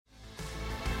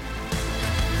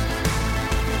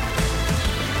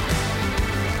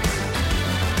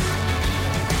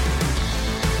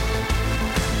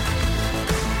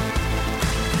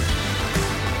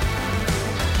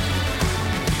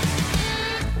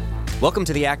Welcome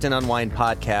to the Act and Unwind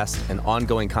podcast, an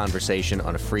ongoing conversation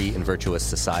on a free and virtuous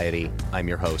society. I'm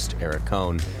your host, Eric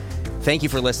Cohn. Thank you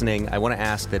for listening. I want to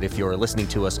ask that if you're listening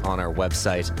to us on our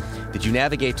website, that you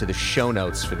navigate to the show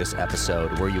notes for this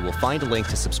episode, where you will find a link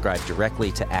to subscribe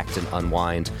directly to Act and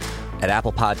Unwind at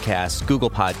Apple Podcasts,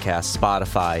 Google Podcasts,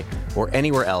 Spotify, or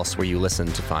anywhere else where you listen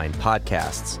to find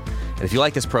podcasts. And if you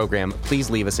like this program,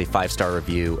 please leave us a 5-star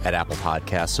review at Apple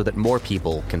Podcasts so that more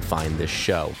people can find this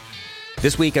show.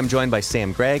 This week, I'm joined by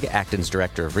Sam Gregg, Acton's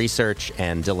Director of Research,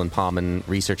 and Dylan Pauman,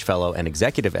 Research Fellow and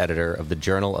Executive Editor of the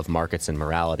Journal of Markets and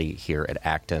Morality here at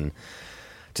Acton.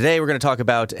 Today, we're going to talk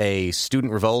about a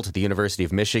student revolt at the University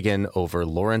of Michigan over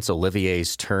Laurence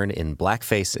Olivier's turn in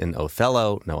blackface in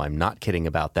Othello. No, I'm not kidding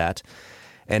about that.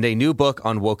 And a new book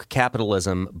on woke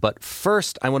capitalism. But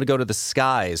first, I want to go to the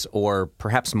skies, or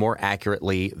perhaps more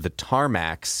accurately, the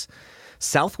tarmacs.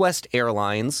 Southwest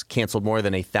Airlines canceled more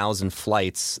than 1,000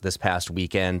 flights this past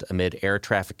weekend amid air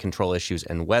traffic control issues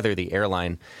and weather. The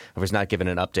airline was not given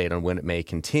an update on when it may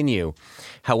continue.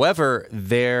 However,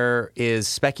 there is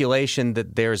speculation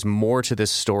that there's more to this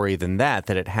story than that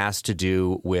it has to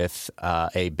do with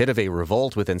a bit of a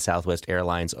revolt within Southwest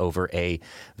Airlines over a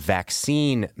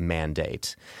vaccine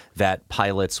mandate, that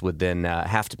pilots would then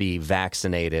have to be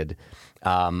vaccinated.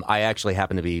 I actually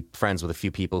happen to be friends with a few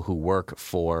people who work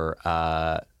for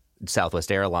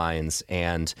Southwest Airlines,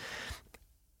 and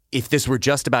if this were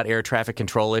just about air traffic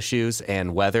control issues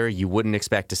and weather, you wouldn't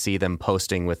expect to see them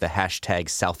posting with the hashtag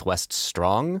Southwest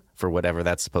Strong for whatever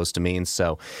that's supposed to mean.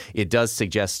 So it does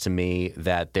suggest to me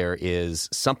that there is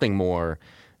something more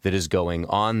that is going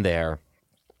on there.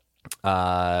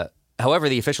 However,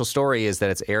 the official story is that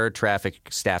it's air traffic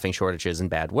staffing shortages and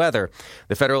bad weather.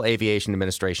 The Federal Aviation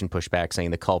Administration pushed back,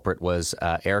 saying the culprit was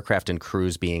aircraft and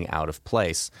crews being out of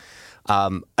place. I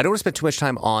don't want to spend too much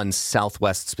time on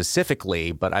Southwest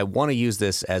specifically, but I want to use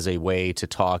this as a way to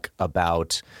talk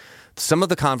about some of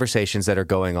the conversations that are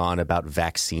going on about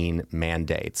vaccine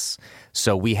mandates.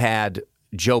 So we had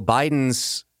Joe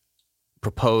Biden's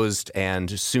proposed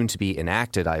and soon to be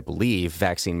enacted, I believe,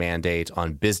 vaccine mandate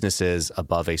on businesses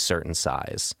above a certain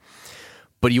size.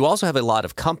 But you also have a lot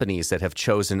of companies that have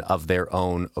chosen of their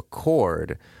own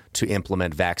accord to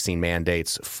implement vaccine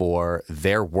mandates for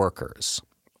their workers.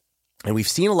 And we've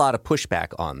seen a lot of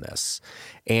pushback on this.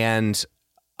 And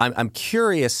I'm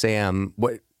curious, Sam,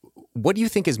 what do you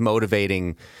think is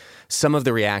motivating some of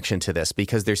the reaction to this?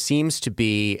 Because there seems to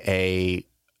be a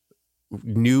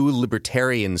new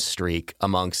libertarian streak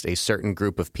amongst a certain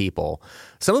group of people,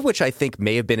 some of which I think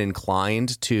may have been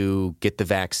inclined to get the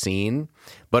vaccine,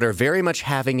 but are very much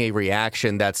having a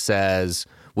reaction that says,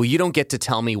 well, you don't get to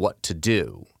tell me what to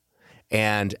do.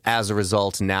 And as a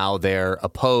result, now they're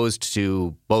opposed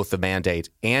to both the mandate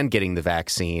and getting the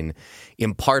vaccine,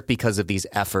 in part because of these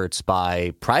efforts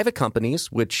by private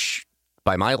companies, which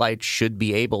by my light should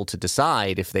be able to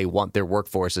decide if they want their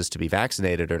workforces to be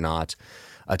vaccinated or not,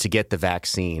 to get the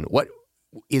vaccine. What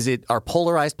is it? Are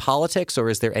polarized politics, or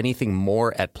is there anything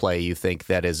more at play, you think,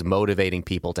 that is motivating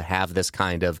people to have this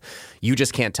kind of "you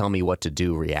just can't tell me what to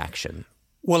do" reaction?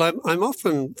 Well, I'm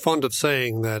often fond of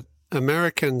saying that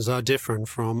Americans are different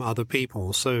from other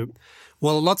people. So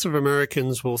while lots of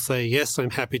Americans will say, yes, I'm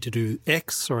happy to do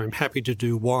X or I'm happy to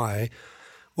do Y,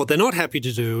 what they're not happy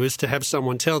to do is to have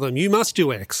someone tell them, you must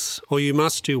do X or you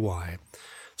must do Y.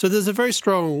 So there's a very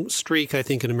strong streak, I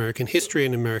think, in American history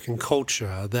and American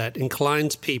culture that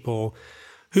inclines people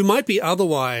who might be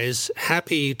otherwise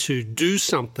happy to do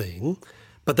something,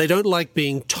 but they don't like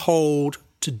being told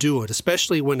to do it,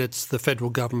 especially when it's the federal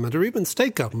government or even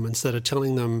state governments that are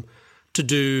telling them to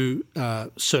do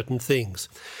certain things.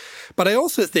 But I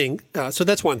also think, so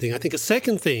that's one thing. I think a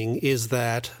second thing is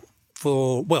that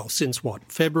since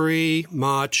February,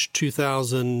 March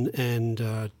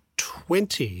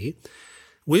 2020,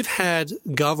 we've had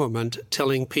government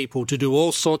telling people to do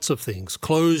all sorts of things.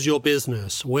 Close your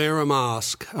business, wear a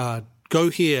mask, go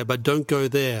here but don't go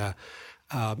there,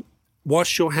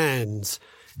 wash your hands,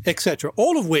 etc.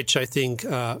 All of which I think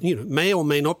may or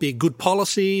may not be good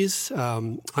policies.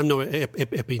 I'm no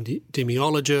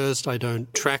epidemiologist. I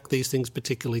don't track these things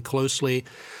particularly closely.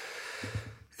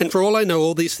 And for all I know,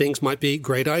 all these things might be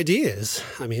great ideas.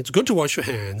 I mean, it's good to wash your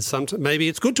hands. Maybe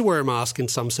it's good to wear a mask in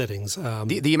some settings.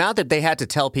 The amount that they had to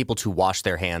tell people to wash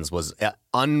their hands was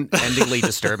unendingly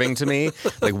disturbing to me.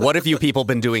 Like, what have you people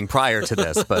been doing prior to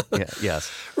this? But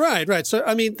yes. Right. So,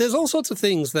 I mean, there's all sorts of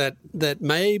things that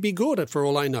may be good for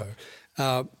all I know.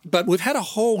 But we've had a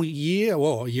whole year,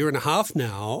 a year and a half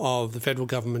now, of the federal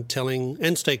government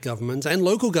and state governments and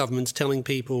local governments telling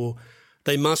people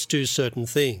they must do certain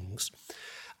things.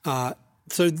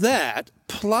 So that,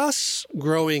 plus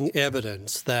growing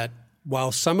evidence that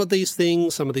while some of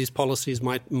these policies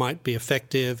might be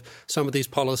effective, some of these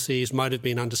policies might have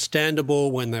been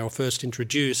understandable when they were first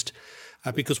introduced,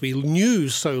 because we knew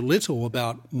so little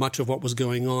about much of what was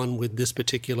going on with this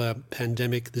particular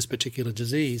pandemic, this particular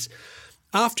disease.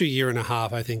 After a year and a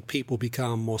half, I think people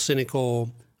become more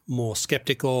cynical, more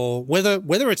skeptical,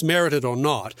 whether it's merited or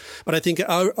not. But I think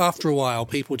after a while,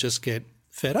 people just get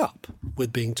fed up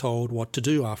with being told what to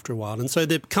do after a while. And so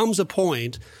there comes a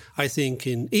point, I think,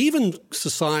 in even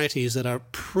societies that are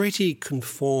pretty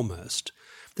conformist,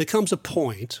 there comes a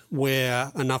point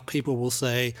where enough people will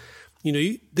say,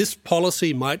 this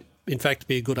policy might in fact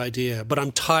be a good idea, but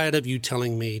I'm tired of you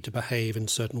telling me to behave in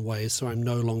certain ways, so I'm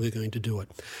no longer going to do it.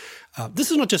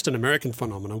 This is not just an American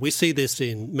phenomenon. We see this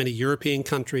in many European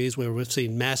countries where we've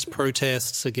seen mass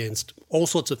protests against all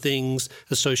sorts of things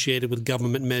associated with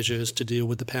government measures to deal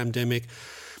with the pandemic.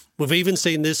 We've even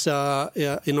seen this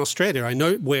in Australia. I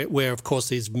know where, of course,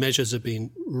 these measures have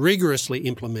been rigorously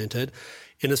implemented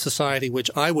in a society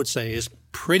which I would say is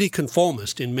pretty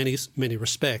conformist in many, many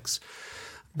respects.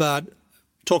 But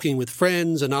talking with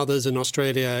friends and others in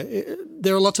Australia,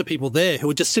 there are lots of people there who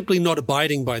are just simply not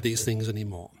abiding by these things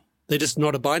anymore. They're just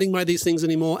not abiding by these things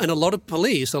anymore. And a lot of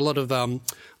police, a lot of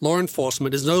law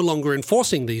enforcement is no longer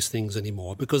enforcing these things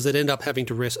anymore because they'd end up having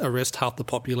to arrest half the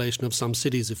population of some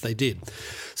cities if they did.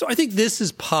 So I think this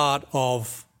is part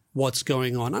of what's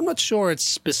going on. I'm not sure it's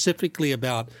specifically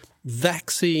about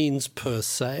vaccines per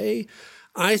se.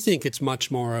 I think it's much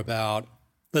more about,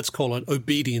 let's call it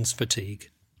obedience fatigue.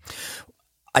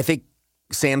 I think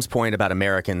Sam's point about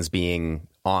Americans being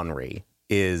ornery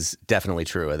is definitely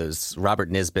true.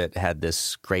 Robert Nisbet had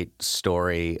this great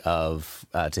story of,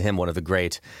 to him, one of the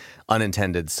great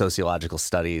unintended sociological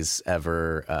studies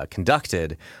ever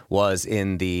conducted was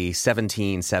in the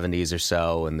 1770s or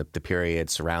so, in the period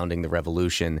surrounding the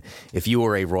Revolution. If you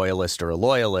were a royalist or a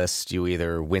loyalist, you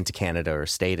either went to Canada or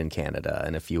stayed in Canada.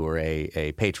 And if you were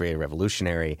a patriot,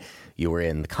 revolutionary, you were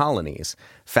in the colonies.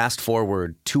 Fast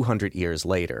forward 200 years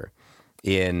later,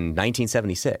 in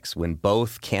 1976, when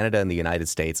both Canada and the United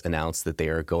States announced that they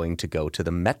are going to go to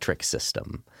the metric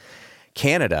system,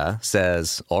 Canada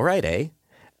says, all right, eh?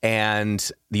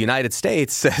 And the United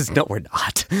States says, no, we're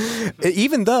not.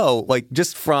 Even though,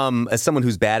 just as someone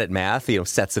who's bad at math,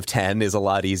 sets of 10 is a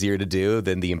lot easier to do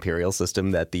than the imperial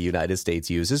system that the United States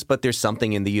uses. But there's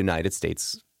something in the United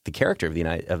States, the character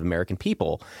of American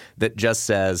people, that just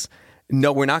says,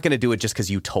 no, we're not going to do it just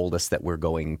because you told us that we're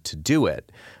going to do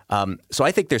it. So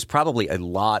I think there's probably a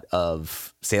lot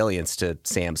of salience to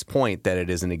Sam's point that it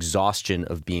is an exhaustion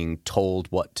of being told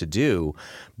what to do.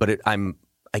 But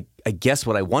I guess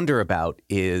what I wonder about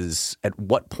is at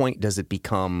what point does it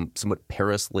become somewhat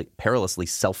perilously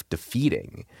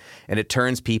self-defeating? And it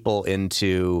turns people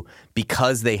into,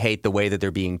 because they hate the way that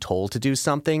they're being told to do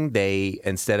something, they,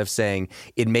 instead of saying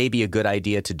it may be a good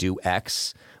idea to do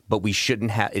X, but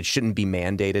it shouldn't be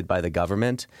mandated by the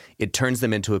government, it turns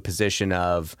them into a position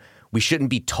of we shouldn't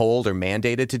be told or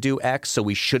mandated to do X, so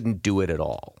we shouldn't do it at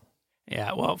all.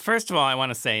 Yeah, well, first of all, I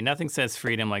want to say nothing says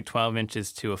freedom like 12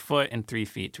 inches to a foot and 3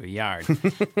 feet to a yard.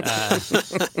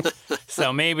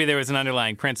 So maybe there was an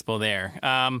underlying principle there.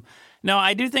 No,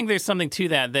 I do think there's something to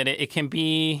that it can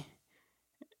be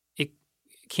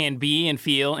and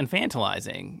feel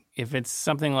infantilizing. If it's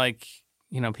something like,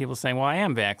 people saying, well, I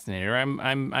am vaccinated, or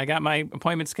I got my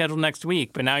appointment scheduled next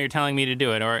week, but now you're telling me to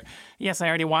do it, or yes, I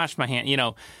already washed my hand.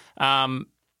 I'm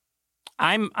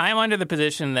under the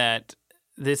position that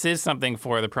this is something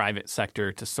for the private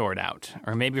sector to sort out,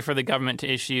 or maybe for the government to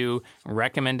issue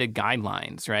recommended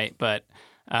guidelines, right? But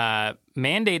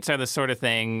mandates are the sort of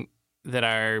thing that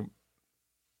are,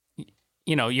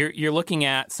 you're looking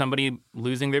at somebody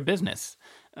losing their business,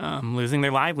 losing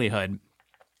their livelihood.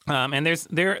 And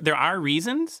there are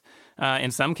reasons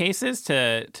in some cases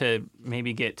to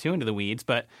maybe get too into the weeds,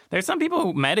 but there's some people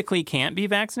who medically can't be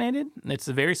vaccinated. It's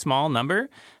a very small number.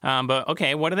 But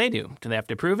okay, what do they do? Do they have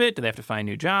to prove it? Do they have to find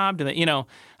a new job?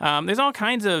 There's all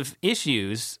kinds of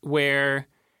issues where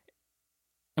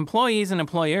employees and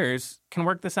employers can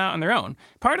work this out on their own.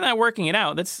 Part of that working it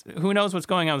out, that's who knows what's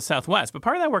going on in the Southwest, but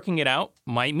part of that working it out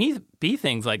might be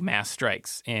things like mass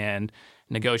strikes and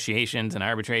negotiations and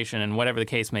arbitration and whatever the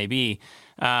case may be.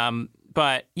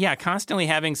 But yeah, constantly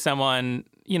having someone,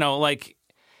 I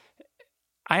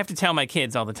have to tell my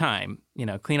kids all the time,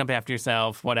 clean up after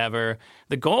yourself, whatever.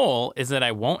 The goal is that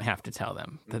I won't have to tell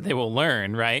them, that they will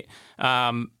learn, right?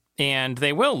 And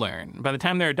they will learn. By the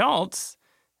time they're adults,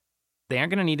 they aren't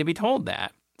going to need to be told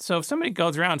that. So if somebody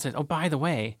goes around and says, oh, by the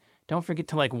way, don't forget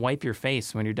to wipe your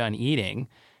face when you're done eating,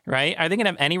 right? Are they going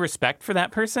to have any respect for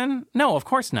that person? No, of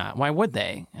course not. Why would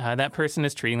they? That person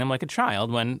is treating them like a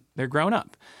child when they're grown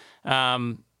up.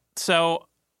 So,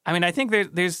 I mean, I think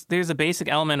there's a basic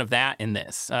element of that in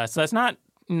this. So that's not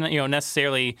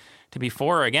necessarily to be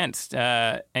for or against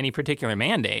any particular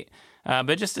mandate,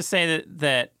 but just to say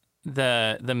that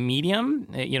the medium,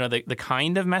 the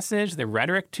kind of message, the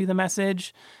rhetoric to the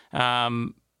message,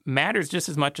 matters just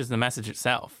as much as the message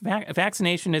itself.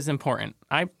 Vaccination is important.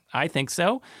 I think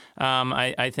so.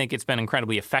 I think it's been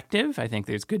incredibly effective. I think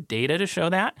there's good data to show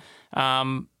that.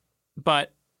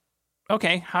 But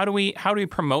okay, how do we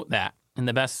promote that in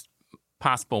the best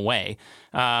possible way?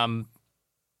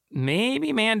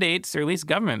 Maybe mandates, or at least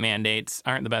government mandates,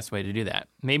 aren't the best way to do that.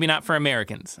 Maybe not for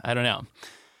Americans. I don't know.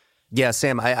 Yeah,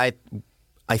 Sam, I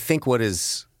think what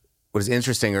is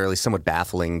interesting, or at least somewhat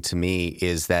baffling to me,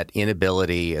 is that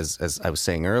inability, as I was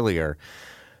saying earlier,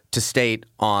 to state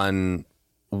on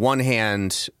one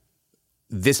hand,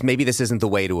 maybe this isn't the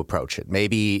way to approach it.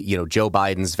 Maybe, Joe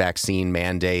Biden's vaccine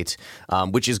mandate,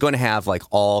 which is going to have, like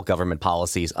all government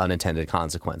policies, unintended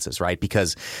consequences, right?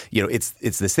 Because,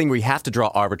 it's this thing where you have to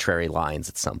draw arbitrary lines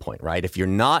at some point, right? If you're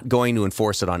not going to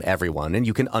enforce it on everyone, and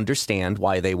you can understand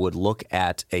why they would look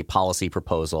at a policy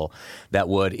proposal that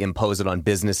would impose it on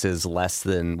businesses with less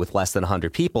than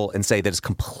 100 people and say that it's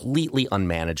completely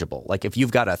unmanageable. Like if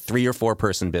you've got a 3 or 4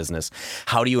 person business,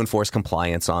 how do you enforce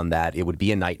compliance on that? It would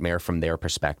be a nightmare from their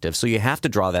perspective. So you have to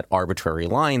draw that arbitrary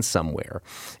line somewhere.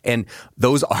 And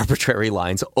those arbitrary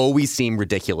lines always seem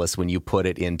ridiculous when you put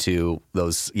it into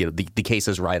those, the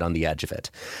cases right on the edge of it.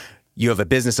 You have a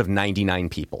business of 99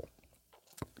 people.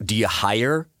 Do you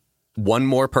hire one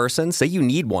more person? Say you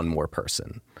need one more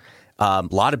person. A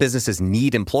lot of businesses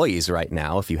need employees right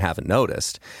now, if you haven't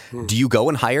noticed. Do you go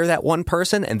and hire that one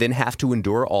person and then have to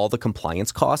endure all the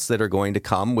compliance costs that are going to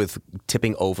come with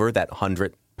tipping over that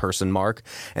 100-person mark,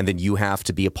 and then you have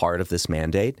to be a part of this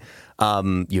mandate?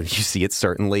 You see it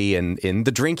certainly in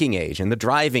the drinking age and the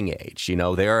driving age.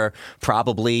 There are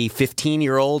probably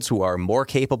 15-year-olds who are more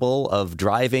capable of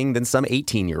driving than some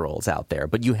 18-year-olds out there,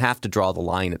 but you have to draw the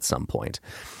line at some point.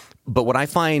 But what I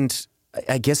find,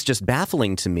 I guess, just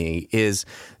baffling to me is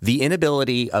the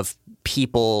inability of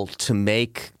people to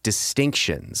make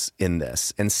distinctions in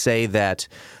this and say that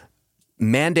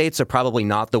mandates are probably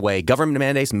not the way. Government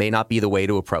mandates may not be the way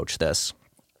to approach this.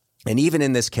 And even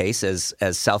in this case, as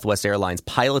Southwest Airlines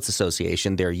Pilots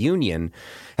Association, their union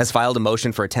has filed a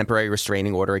motion for a temporary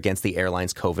restraining order against the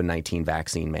airline's COVID-19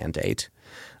 vaccine mandate,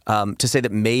 to say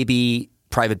that maybe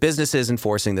private businesses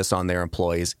enforcing this on their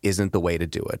employees isn't the way to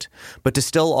do it. But to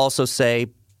still also say,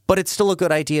 but it's still a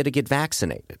good idea to get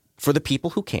vaccinated for the people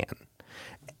who can.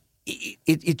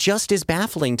 It just is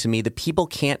baffling to me that people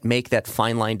can't make that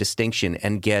fine line distinction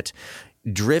and get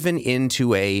driven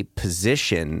into a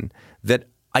position that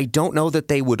I don't know that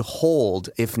they would hold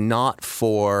if not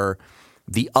for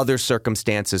the other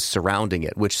circumstances surrounding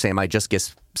it, which, Sam, I just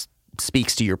guess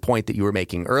speaks to your point that you were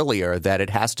making earlier, that it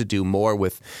has to do more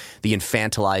with the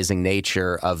infantilizing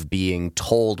nature of being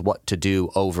told what to do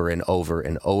over and over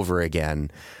and over again.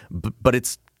 But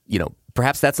it's,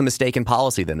 perhaps that's a mistaken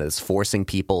policy then, is forcing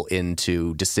people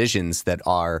into decisions that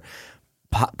are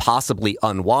possibly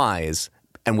unwise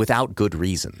and without good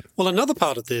reason. Well, another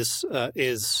part of this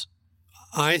is,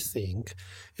 I think,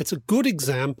 it's a good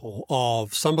example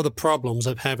of some of the problems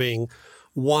of having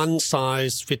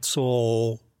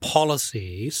one-size-fits-all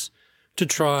policies to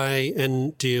try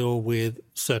and deal with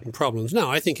certain problems.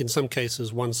 Now, I think in some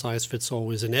cases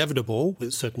one-size-fits-all is inevitable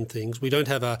with certain things. We don't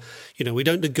have we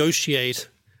don't negotiate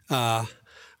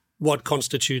what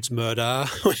constitutes murder.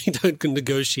 We don't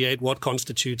negotiate what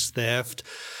constitutes theft.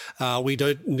 We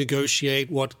don't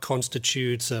negotiate what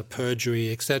constitutes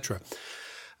perjury, etc.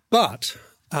 But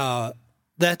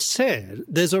that said,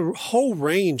 there's a whole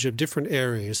range of different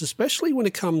areas, especially when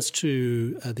it comes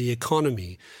to the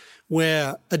economy,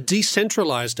 where a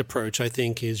decentralized approach, I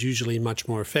think, is usually much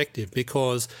more effective,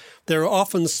 because there are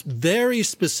often very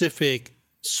specific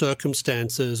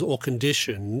circumstances or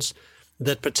conditions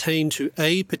that pertain to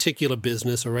a particular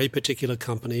business or a particular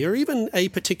company or even a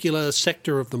particular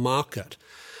sector of the market,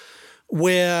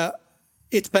 where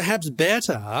it's perhaps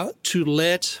better to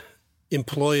let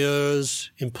employers,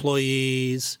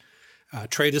 employees,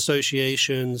 trade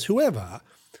associations, whoever,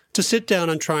 to sit down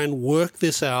and try and work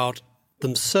this out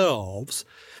themselves.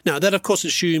 Now, that, of course,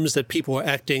 assumes that people are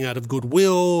acting out of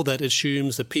goodwill, that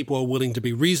assumes that people are willing to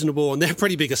be reasonable, and they're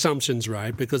pretty big assumptions,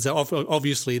 right? Because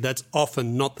obviously that's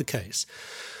often not the case.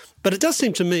 But it does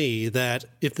seem to me that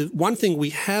if the one thing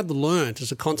we have learned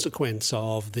as a consequence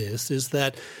of this is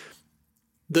that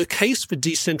the case for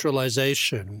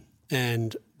decentralization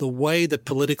and the way that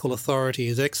political authority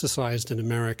is exercised in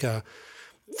America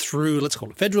through, let's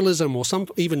call it federalism or some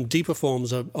even deeper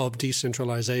forms of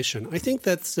decentralization, I think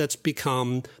that's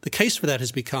become, the case for that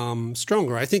has become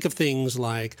stronger. I think of things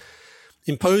like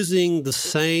imposing the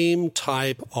same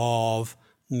type of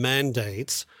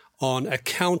mandates on a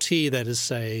county that is,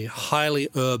 say, highly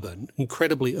urban,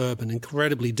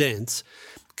 incredibly dense,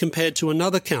 compared to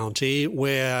another county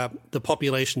where the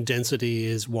population density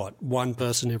is, one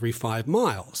person every 5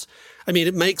 miles. I mean,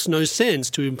 it makes no sense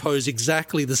to impose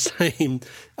exactly the same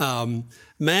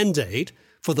mandate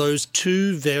for those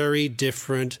two very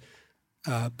different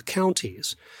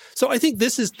counties. So I think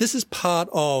this is part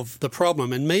of the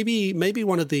problem, and maybe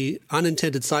one of the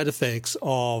unintended side effects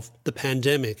of the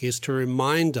pandemic is to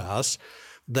remind us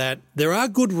that there are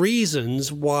good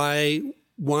reasons why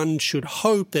one should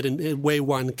hope that in where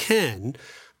one can,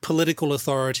 political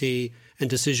authority and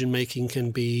decision-making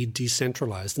can be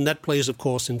decentralized. And that plays, of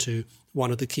course, into one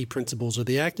of the key principles of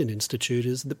the Acton Institute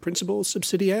is the principle of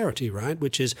subsidiarity, right?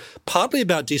 Which is partly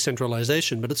about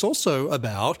decentralization, but it's also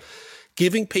about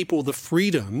giving people the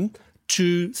freedom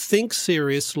to think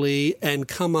seriously and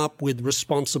come up with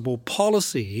responsible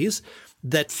policies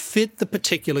that fit the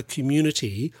particular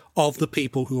community of the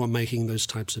people who are making those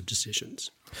types of decisions.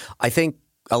 I think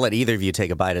I'll let either of you take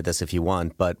a bite at this if you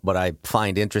want, but what I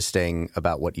find interesting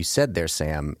about what you said there,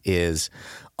 Sam, is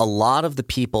a lot of the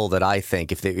people that I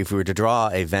think, if we were to draw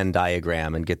a Venn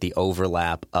diagram and get the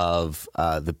overlap of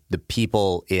the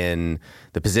people in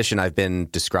the position I've been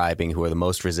describing who are the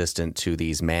most resistant to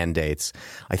these mandates,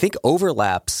 I think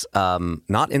overlaps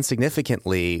not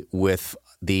insignificantly with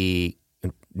the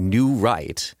new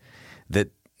right that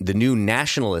the new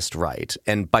nationalist right.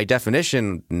 And by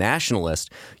definition,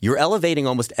 nationalist, you're elevating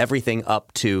almost everything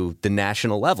up to the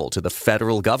national level, to the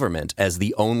federal government as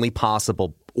the only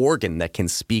possible organ that can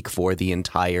speak for the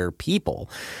entire people.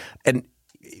 And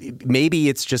maybe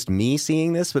it's just me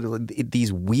seeing this, but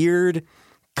these weird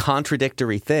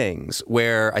contradictory things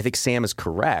where I think Sam is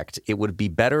correct. It would be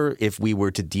better if we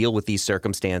were to deal with these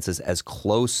circumstances as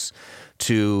close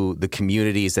to the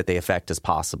communities that they affect as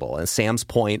possible. And Sam's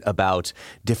point about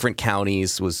different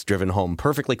counties was driven home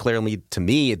perfectly clearly to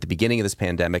me at the beginning of this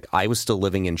pandemic. I was still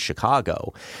living in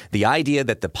Chicago. The idea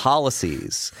that the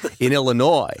policies in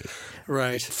Illinois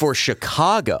for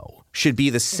Chicago should be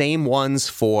the same ones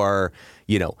for,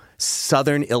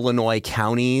 southern Illinois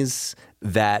counties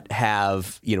that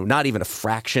have, not even a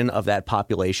fraction of that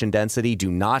population density, do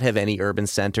not have any urban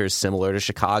centers similar to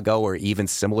Chicago or even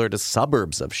similar to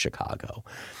suburbs of Chicago.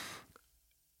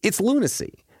 It's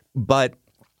lunacy. But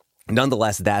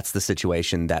nonetheless, that's the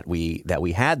situation that we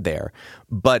had there.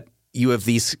 But you have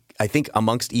these, I think,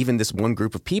 amongst even this one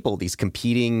group of people, these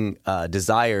competing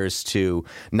desires to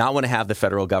not want to have the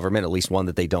federal government, at least one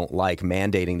that they don't like,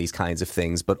 mandating these kinds of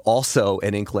things, but also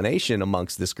an inclination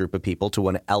amongst this group of people to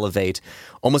want to elevate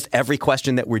almost every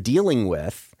question that we're dealing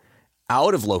with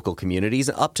out of local communities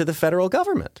and up to the federal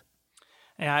government.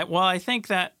 Yeah, well, I think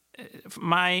that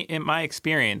in my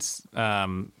experience,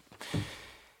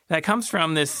 that comes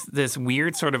from this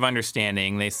weird sort of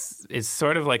understanding. It's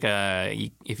sort of like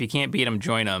if you can't beat them,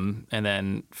 join them, and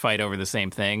then fight over the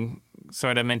same thing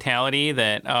sort of mentality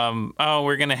that,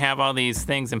 we're going to have all these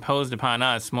things imposed upon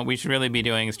us. What we should really be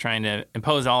doing is trying to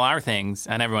impose all our things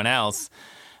on everyone else.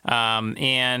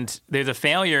 And there's a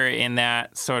failure in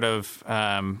that sort of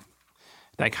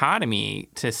dichotomy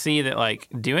to see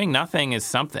that, doing nothing is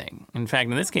something. In fact,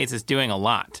 in this case, it's doing a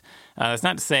lot. That's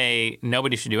not to say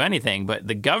nobody should do anything, but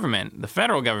the government, the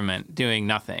federal government, doing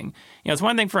nothing. It's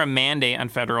one thing for a mandate on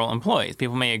federal employees.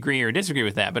 People may agree or disagree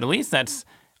with that, but at least that's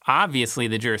obviously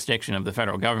the jurisdiction of the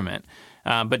federal government.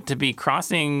 But to be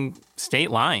crossing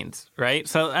state lines, right?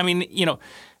 So, I mean,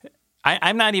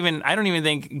 I don't even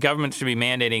think government should be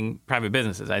mandating private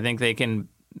businesses. I think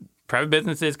private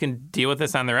businesses can deal with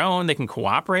this on their own. They can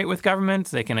cooperate with governments.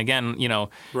 They can, again,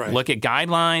 look at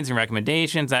guidelines and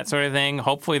recommendations, that sort of thing.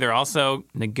 Hopefully, they're also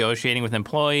negotiating with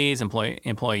employees,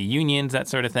 employee unions, that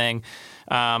sort of thing.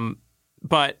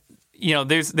 But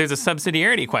there's a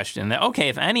subsidiarity question that, okay,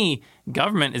 if any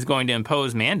government is going to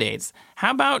impose mandates,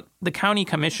 how about the county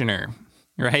commissioner,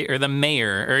 right, or the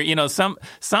mayor, or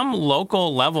some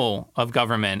local level of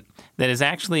government that is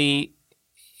actually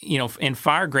in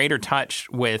far greater touch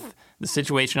with the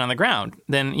situation on the ground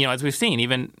than, as we've seen,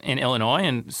 even in Illinois,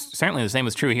 and certainly the same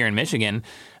was true here in Michigan,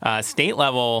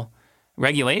 state-level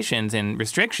regulations and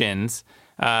restrictions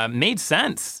made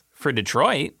sense for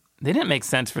Detroit. They didn't make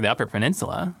sense for the Upper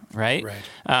Peninsula, right?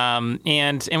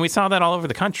 And we saw that all over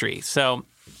the country. So,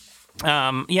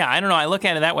 I don't know. I look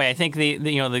at it that way. I think the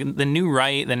new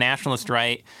right, the nationalist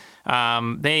right,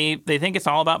 They think it's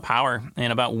all about power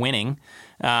and about winning.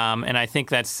 And I think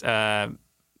that's,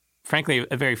 frankly,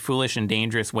 a very foolish and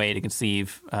dangerous way to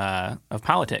conceive of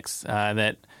politics,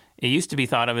 that it used to be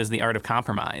thought of as the art of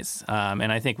compromise.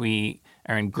 And I think we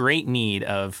are in great need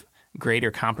of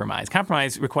greater compromise.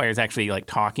 Compromise requires actually like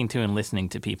talking to and listening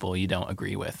to people you don't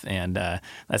agree with. And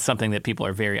that's something that people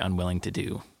are very unwilling to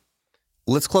do.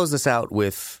 Let's close this out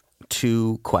with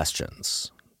two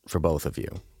questions for both of you.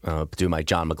 Do my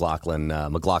John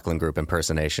McLaughlin group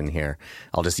impersonation here.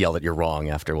 I'll just yell that you're wrong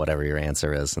after whatever your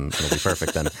answer is, and it'll be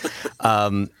perfect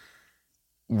then.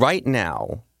 Right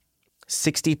now,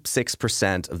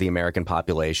 66% of the American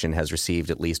population has received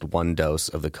at least one dose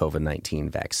of the COVID-19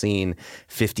 vaccine.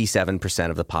 57%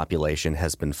 of the population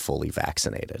has been fully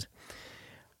vaccinated.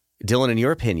 Dylan, in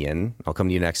your opinion, I'll come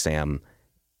to you next, Sam,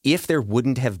 if there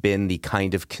wouldn't have been the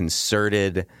kind of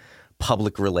concerted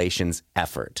public relations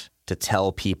effort to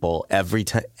tell people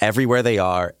everywhere they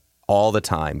are, all the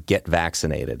time, get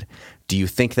vaccinated, do you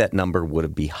think that number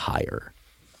would be higher?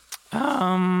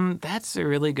 That's a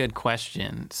really good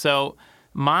question. So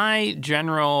my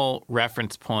general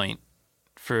reference point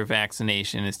for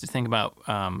vaccination is to think about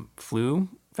flu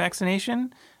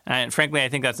vaccination. And frankly, I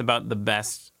think that's about the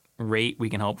best rate we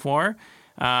can hope for.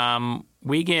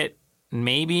 We get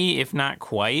maybe, if not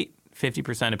quite,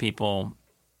 50% of people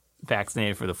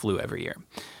vaccinated for the flu every year.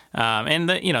 And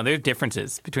there's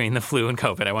differences between the flu and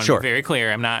COVID. I want to be very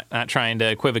clear. I'm not trying to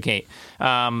equivocate.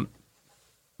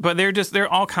 But there are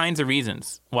all kinds of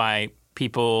reasons why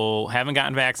people haven't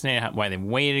gotten vaccinated, why they've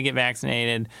waited to get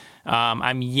vaccinated.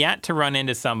 I'm yet to run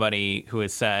into somebody who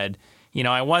has said,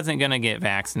 I wasn't going to get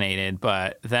vaccinated,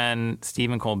 but then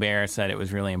Stephen Colbert said it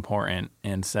was really important,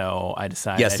 and so I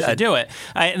decided I should do it.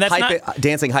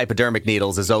 Dancing hypodermic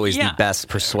needles is always the best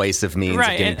persuasive means of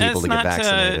getting people to get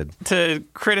vaccinated. To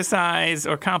criticize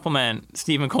or compliment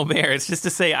Stephen Colbert, it's just to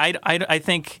say I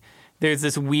think there's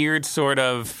this weird sort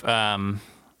of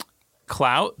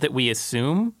clout that we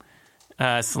assume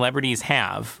celebrities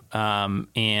have,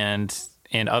 and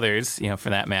others, for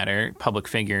that matter, public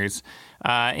figures.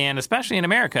 And especially in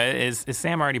America, as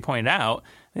Sam already pointed out,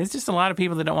 there's just a lot of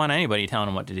people that don't want anybody telling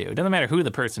them what to do. It doesn't matter who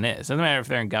the person is. It doesn't matter if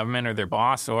they're in government or their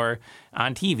boss or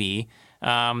on TV.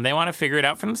 They want to figure it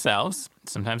out for themselves.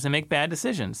 Sometimes they make bad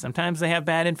decisions. Sometimes they have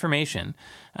bad information.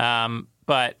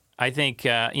 But I think,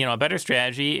 a better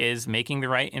strategy is making the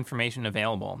right information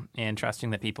available and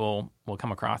trusting that people will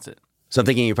come across it. So I'm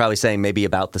thinking you're probably saying maybe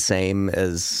about the same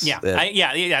as...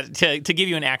 To give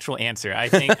you an actual answer, I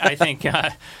think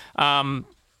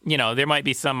there might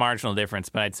be some marginal difference,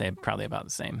 but I'd say probably about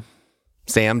the same.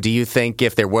 Sam, do you think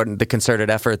if there weren't the concerted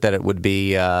effort that it would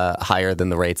be higher than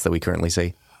the rates that we currently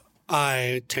see?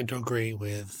 I tend to agree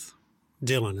with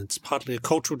Dylan. It's partly a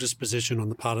cultural disposition on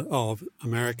the part of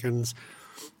Americans.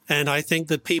 And I think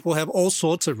that people have all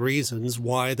sorts of reasons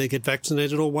why they get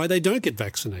vaccinated or why they don't get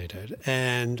vaccinated.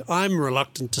 And I'm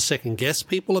reluctant to second guess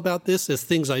people about this. There's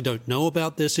things I don't know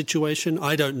about their situation.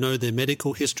 I don't know their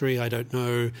medical history. I don't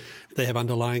know if they have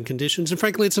underlying conditions. And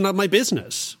frankly, it's not my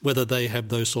business whether they have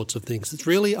those sorts of things. It's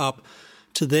really up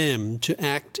to them to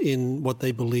act in what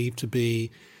they believe to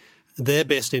be their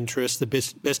best interests, the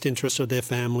best interests of their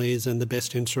families and the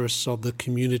best interests of the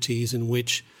communities in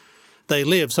which they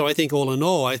live. So I think all in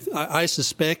all, I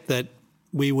suspect that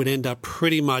we would end up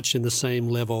pretty much in the same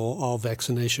level of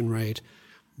vaccination rate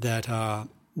that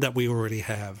we already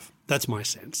have. That's my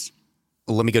sense.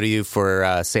 Let me go to you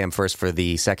for Sam first for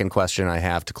the second question I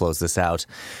have to close this out.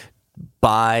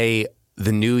 By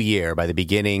the new year, by the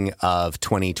beginning of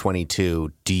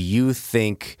 2022, do you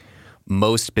think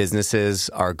most businesses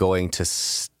are going to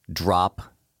drop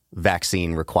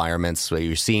vaccine requirements? So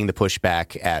you're seeing the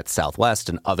pushback at Southwest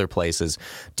and other places.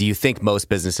 Do you think most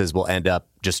businesses will end up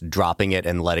just dropping it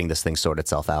and letting this thing sort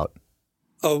itself out?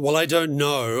 Oh, well, I don't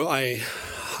know. I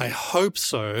hope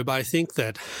so, but I think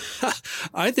that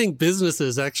I think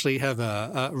businesses actually have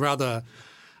a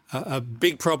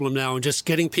big problem now in just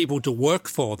getting people to work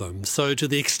for them. So to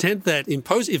the extent that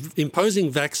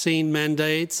imposing vaccine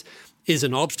mandates is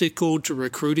an obstacle to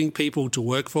recruiting people to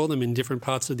work for them in different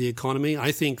parts of the economy,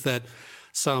 I think that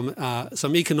some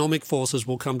economic forces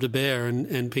will come to bear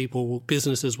and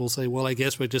businesses will say, well, I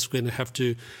guess we're just going to have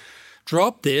to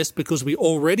drop this because we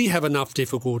already have enough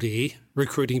difficulty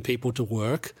recruiting people to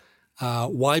work.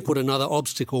 Why put another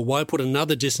obstacle? Why put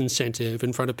another disincentive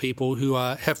in front of people who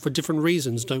have, for different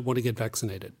reasons, don't want to get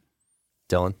vaccinated?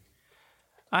 Dylan?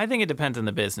 I think it depends on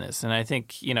the business. And I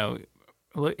think,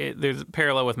 there's a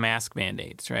parallel with mask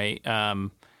mandates, right?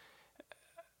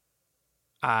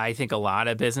 I think a lot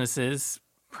of businesses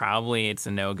probably it's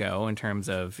a no-go in terms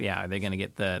of, are they going to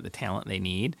get the talent they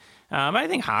need? But I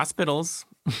think hospitals,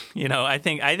 I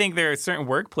think there are certain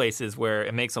workplaces where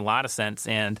it makes a lot of sense,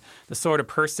 and the sort of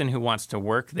person who wants to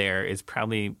work there is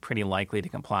probably pretty likely to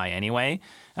comply anyway.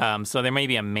 So there may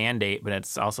be a mandate, but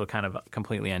it's also kind of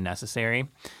completely unnecessary.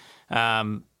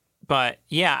 But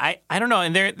I don't know.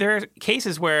 And there are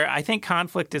cases where I think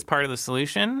conflict is part of the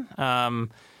solution.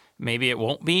 Maybe it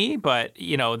won't be, but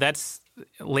that's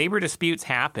labor disputes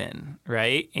happen,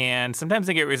 right? And sometimes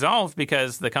they get resolved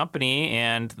because the company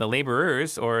and the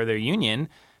laborers or their union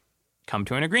come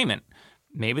to an agreement.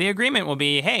 Maybe the agreement will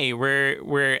be, hey,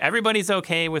 we're everybody's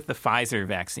okay with the Pfizer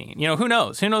vaccine. Who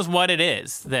knows? Who knows what it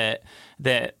is that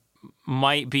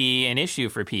might be an issue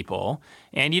for people,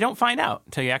 and you don't find out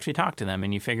until you actually talk to them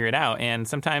and you figure it out. And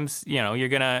sometimes, you're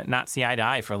going to not see eye to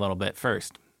eye for a little bit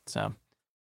first. So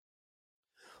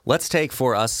let's take,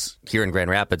 for us here in Grand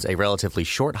Rapids, a relatively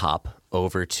short hop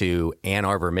over to Ann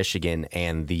Arbor, Michigan,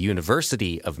 and the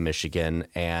University of Michigan.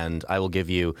 And I will give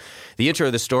you the intro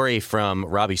of the story from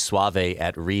Robbie Suave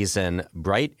at Reason.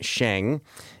 Bright Sheng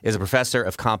is a professor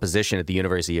of composition at the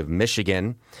University of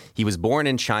Michigan. He was born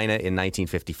in China in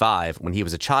 1955. When he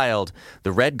was a child,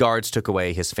 the Red Guards took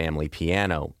away his family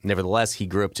piano. Nevertheless, he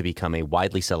grew up to become a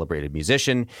widely celebrated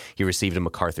musician. He received a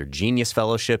MacArthur Genius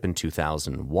Fellowship in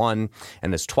 2001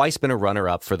 and has twice been a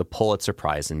runner-up for the Pulitzer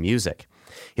Prize in Music.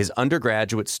 His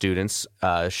undergraduate students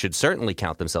should certainly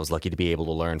count themselves lucky to be able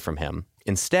to learn from him.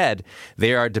 Instead,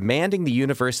 they are demanding the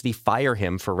university fire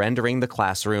him for rendering the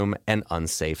classroom an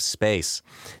unsafe space.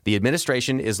 The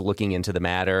administration is looking into the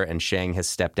matter, and Sheng has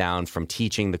stepped down from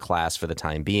teaching the class for the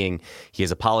time being. He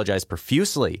has apologized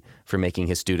profusely for making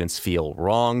his students feel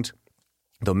wronged,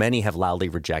 though many have loudly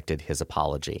rejected his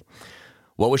apology.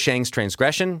 What was Sheng's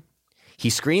transgression? He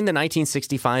screened the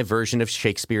 1965 version of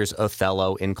Shakespeare's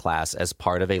Othello in class as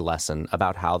part of a lesson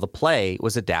about how the play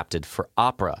was adapted for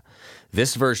opera.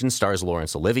 This version stars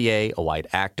Laurence Olivier, a white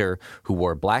actor who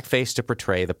wore blackface to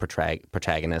portray the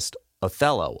protagonist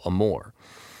Othello, a Moor.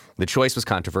 The choice was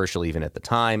controversial even at the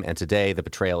time, and today the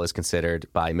portrayal is considered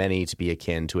by many to be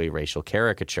akin to a racial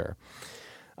caricature.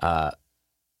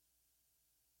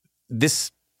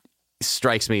 This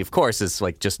strikes me, of course, as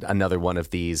like just another one of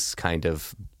these kind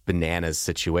of bananas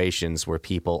situations where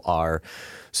people are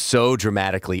so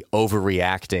dramatically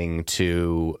overreacting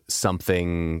to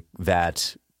something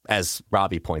that, as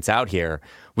Robbie points out here,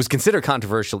 was considered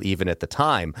controversial even at the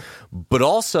time, but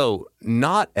also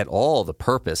not at all the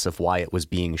purpose of why it was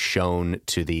being shown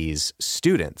to these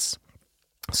students.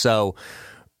 So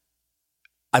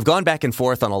I've gone back and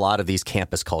forth on a lot of these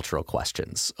campus cultural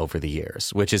questions over the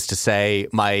years, which is to say,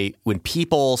 when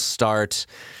people start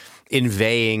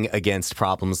inveighing against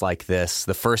problems like this,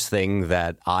 the first thing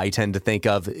that I tend to think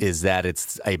of is that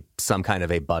it's some kind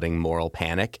of a budding moral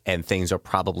panic, and things are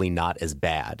probably not as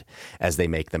bad as they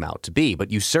make them out to be. But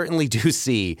you certainly do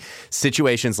see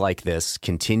situations like this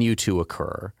continue to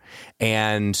occur.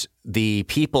 And the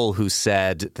people who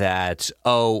said that,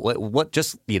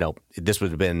 this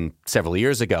would have been several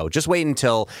years ago, just wait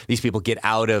until these people get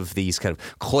out of these kind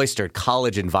of cloistered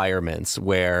college environments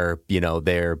where,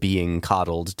 they're being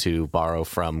coddled, to borrow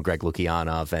from Greg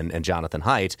Lukianov and Jonathan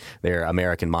Haidt, their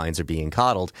American minds are being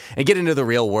coddled, and get into the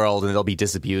real world, and they'll be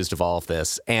disabused of all of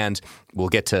this. And we'll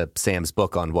get to Sam's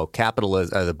book on woke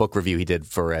capitalism, the book review he did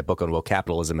for a book on woke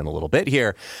capitalism in a little bit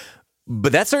here.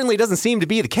 But that certainly doesn't seem to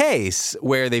be the case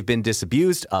where they've been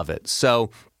disabused of it.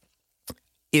 So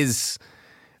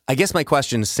I guess my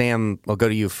question, Sam, I'll go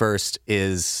to you first,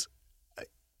 is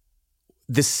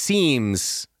this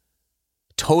seems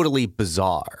totally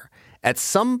bizarre. At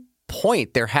some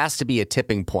point, there has to be a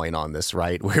tipping point on this,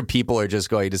 right? Where people are just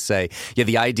going to say,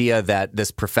 the idea that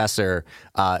this professor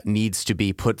needs to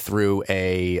be put through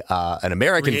an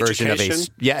American version of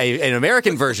an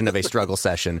American version of a struggle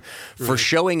session for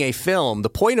showing a film, the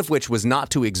point of which was not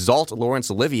to exalt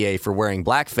Laurence Olivier for wearing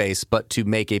blackface, but to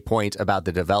make a point about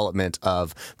the development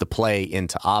of the play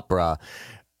into opera.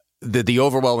 The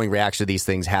overwhelming reaction to these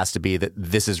things has to be that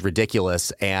this is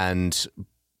ridiculous. And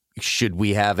should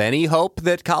we have any hope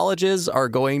that colleges are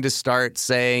going to start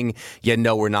saying,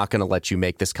 no, we're not going to let you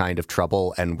make this kind of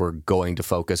trouble, and we're going to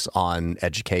focus on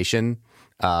education?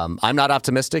 I'm not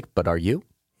optimistic, but are you?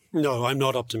 No, I'm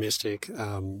not optimistic.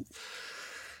 I'm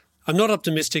not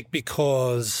optimistic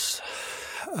because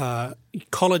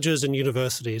colleges and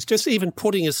universities, just even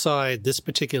putting aside this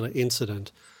particular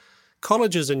incident,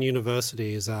 colleges and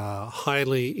universities are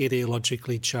highly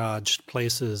ideologically charged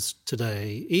places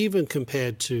today, even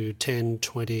compared to 10,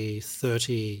 20,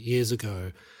 30 years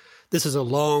ago. This is a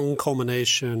long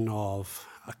culmination of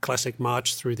a classic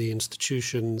march through the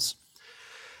institutions.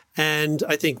 And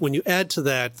I think when you add to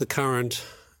that the current,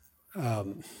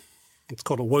 it's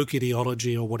called a woke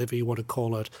ideology or whatever you want to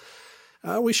call it,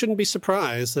 we shouldn't be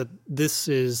surprised that this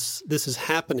is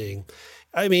happening.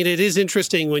 I mean, it is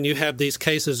interesting when you have these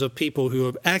cases of people who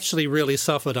have actually really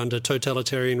suffered under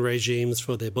totalitarian regimes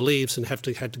for their beliefs and had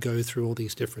to go through all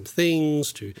these different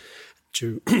things to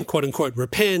quote unquote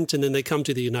repent, and then they come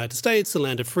to the United States, the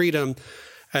land of freedom,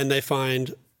 and they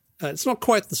find it's not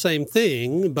quite the same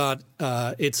thing, but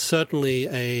it's certainly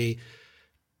a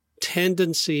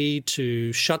tendency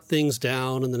to shut things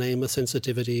down in the name of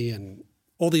sensitivity and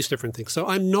all these different things. So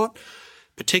I'm not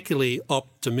particularly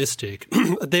optimistic.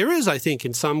 There is, I think,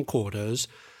 in some quarters,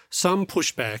 some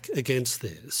pushback against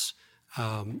this.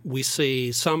 We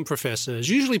see some professors,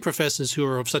 usually professors who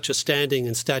are of such a standing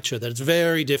and stature that it's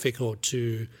very difficult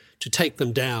to take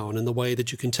them down in the way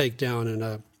that you can take down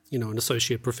an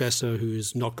associate professor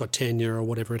who's not got tenure or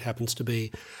whatever it happens to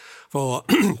be for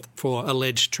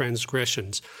alleged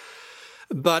transgressions.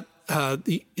 But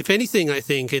if anything, I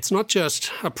think it's not just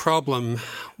a problem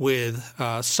with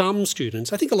some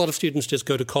students. I think a lot of students just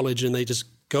go to college and they just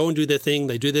go and do their thing,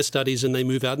 they do their studies and they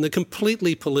move out and they're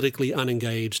completely politically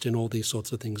unengaged in all these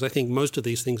sorts of things. I think most of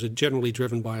these things are generally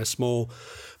driven by a small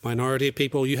minority of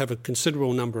people. You have a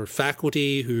considerable number of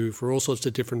faculty who, for all sorts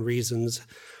of different reasons,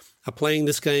 are playing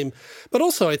this game. But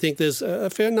also I think there's a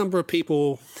fair number of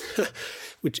people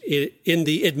which in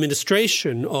the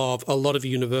administration of a lot of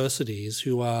universities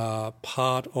who are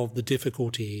part of the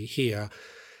difficulty here.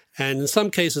 And in some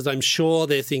cases, I'm sure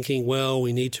they're thinking, well,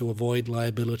 we need to avoid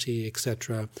liability,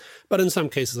 etc. But in some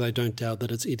cases, I don't doubt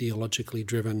that it's ideologically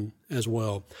driven as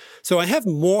well. So I have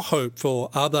more hope for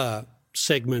other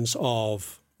segments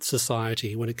of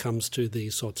society when it comes to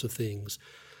these sorts of things.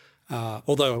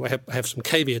 Although I have some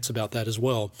caveats about that as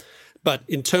well. But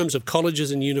in terms of colleges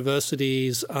and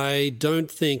universities, I don't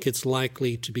think it's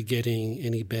likely to be getting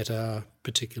any better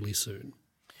particularly soon.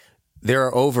 There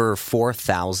are over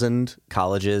 4,000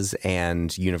 colleges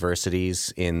and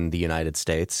universities in the United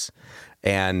States.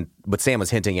 And what Sam was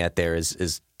hinting at there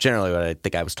is generally what I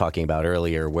think I was talking about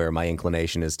earlier, where my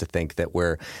inclination is to think that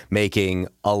we're making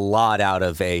a lot out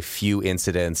of a few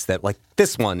incidents that, like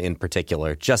this one in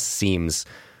particular, just seems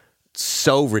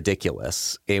so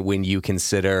ridiculous when you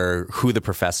consider who the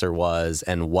professor was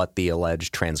and what the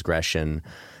alleged transgression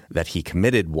that he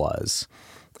committed was.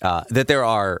 That there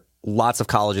are lots of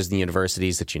colleges and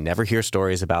universities that you never hear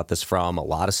stories about this from, a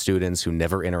lot of students who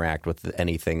never interact with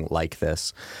anything like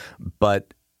this.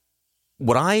 But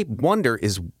what I wonder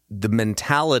is the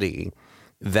mentality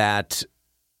that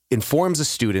informs a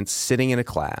student sitting in a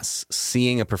class,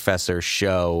 seeing a professor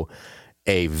show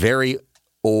a very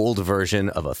old version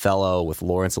of Othello with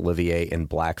Laurence Olivier in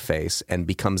blackface and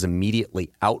becomes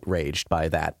immediately outraged by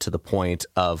that to the point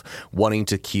of wanting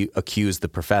to accuse the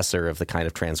professor of the kind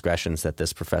of transgressions that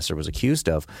this professor was accused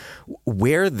of.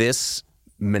 Where this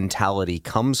mentality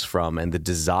comes from and the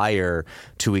desire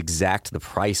to exact the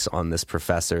price on this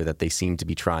professor that they seem to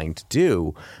be trying to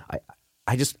do,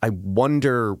 I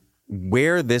wonder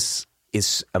where this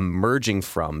is emerging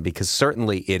from, because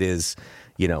certainly it is –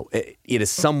 it is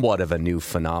somewhat of a new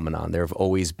phenomenon. There have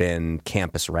always been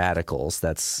campus radicals.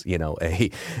 That's,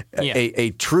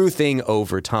 a true thing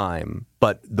over time.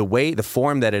 But the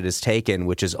form that it has taken,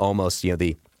 which is almost, you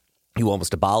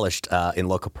almost abolished in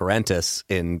loco parentis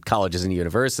in colleges and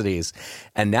universities.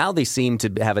 And now they seem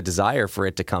to have a desire for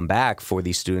it to come back, for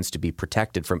these students to be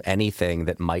protected from anything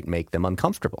that might make them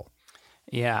uncomfortable.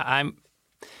 Yeah,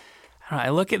 I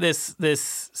look at this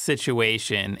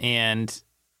situation and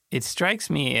it strikes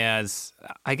me as,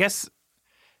 I guess,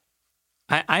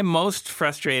 I'm most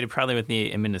frustrated probably with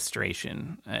the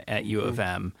administration at U of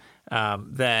M,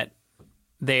 that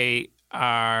they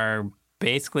are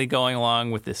basically going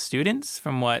along with the students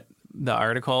from what the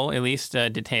article at least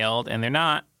detailed, and they're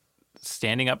not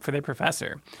standing up for their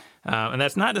professor. And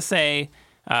that's not to say,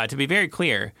 to be very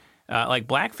clear,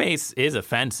 blackface is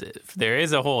offensive. There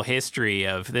is a whole history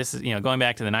of this, going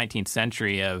back to the 19th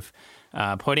century of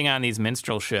putting on these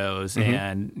minstrel shows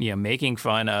and making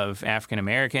fun of African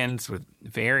Americans with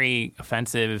very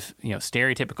offensive,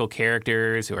 stereotypical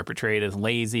characters who are portrayed as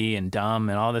lazy and dumb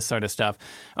and all this sort of stuff.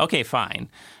 Okay, fine.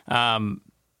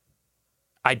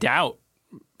 I doubt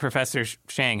Professor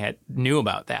Shang knew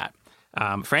about that.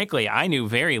 Frankly, I knew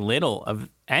very little of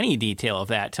any detail of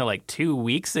that till like 2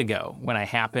 weeks ago when I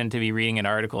happened to be reading an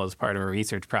article as part of a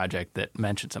research project that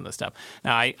mentioned some of the stuff.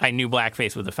 Now, I knew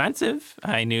blackface was offensive.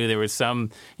 I knew there was some,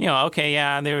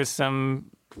 there was some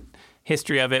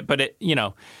history of it, but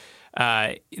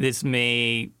this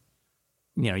may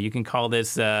you can call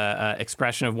this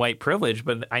expression of white privilege,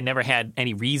 but I never had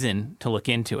any reason to look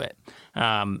into it.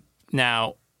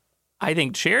 Now, I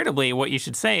think charitably what you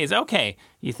should say is, okay,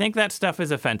 you think that stuff is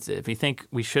offensive. You think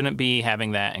we shouldn't be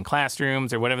having that in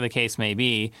classrooms or whatever the case may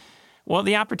be. Well,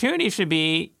 the opportunity should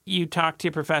be you talk to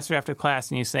your professor after class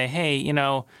and you say, hey,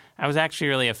 I was actually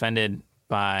really offended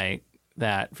by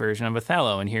that version of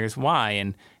Othello, and here's why,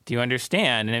 and do you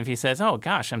understand? And if he says, oh,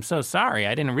 gosh, I'm so sorry,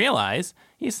 I didn't realize,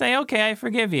 you say, okay, I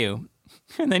forgive you.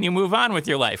 And then you move on with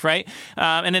your life, right?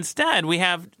 And instead, we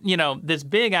have, this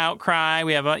big outcry.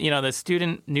 We have, the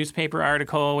student newspaper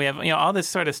article. We have, all this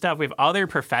sort of stuff. We have other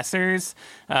professors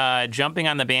jumping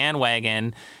on the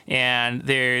bandwagon, and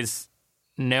there's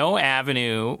no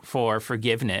avenue for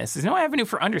forgiveness. There's no avenue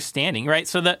for understanding, right?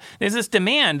 So there's this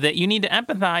demand that you need to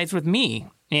empathize with me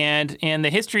and the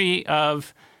history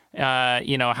of,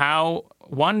 how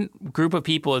one group of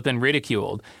people has been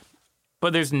ridiculed,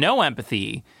 but there's no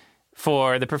empathy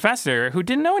for the professor who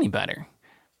didn't know any better.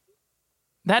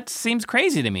 That seems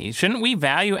crazy to me. Shouldn't we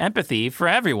value empathy for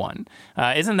everyone?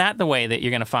 Isn't that the way that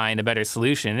you're going to find a better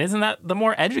solution? Isn't that the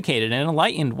more educated and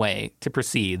enlightened way to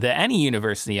proceed that any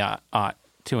university ought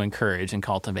to encourage and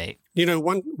cultivate?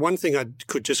 One thing I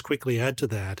could just quickly add to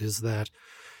that is that,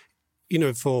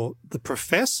 for the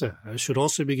professor should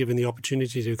also be given the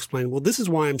opportunity to explain, well, this is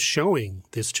why I'm showing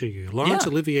this to you. Laurence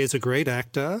Olivier is a great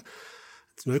actor.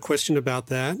 There's no question about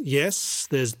that. Yes,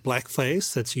 there's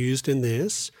blackface that's used in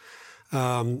this.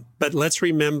 But let's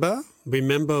remember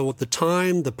what the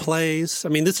time, the place. I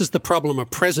mean, this is the problem of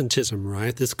presentism,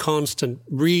 right? This constant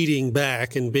reading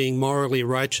back and being morally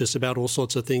righteous about all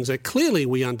sorts of things that clearly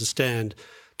we understand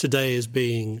today as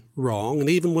being wrong, and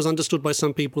even was understood by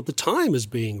some people at the time as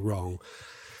being wrong.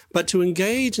 But to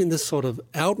engage in this sort of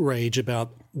outrage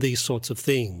about these sorts of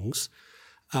things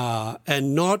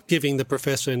and not giving the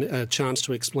professor a chance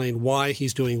to explain why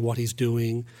he's doing what he's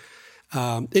doing,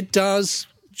 it does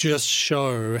just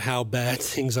show how bad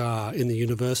things are in the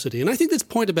university. And I think this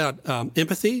point about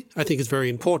empathy, I think is very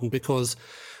important, because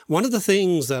one of the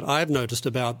things that I've noticed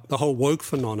about the whole woke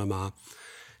phenomena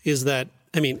is that,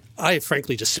 I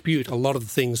frankly dispute a lot of the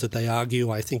things that they argue.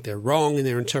 I think they're wrong in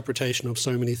their interpretation of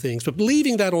so many things. But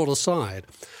leaving that all aside,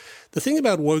 the thing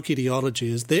about woke ideology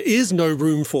is there is no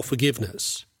room for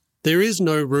forgiveness. There is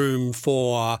no room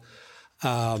for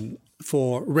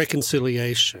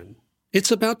reconciliation.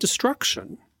 It's about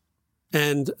destruction.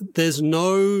 And there's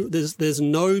no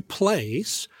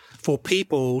place for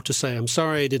people to say, I'm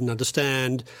sorry, I didn't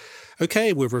understand.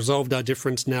 Okay, we've resolved our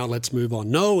difference, now let's move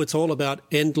on. No, it's all about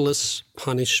endless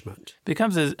punishment. It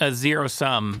becomes a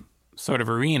zero-sum sort of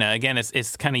arena. Again,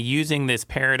 it's kind of using this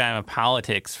paradigm of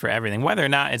politics for everything, whether or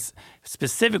not it's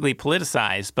specifically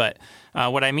politicized. But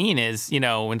what I mean is,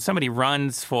 when somebody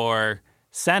runs for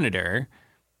senator,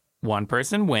 one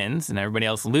person wins and everybody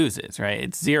else loses, right?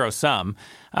 It's zero sum.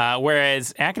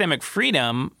 Whereas academic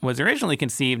freedom was originally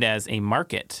conceived as a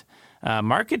market.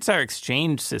 Markets are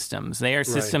exchange systems. They are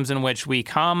systems in which we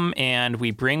come and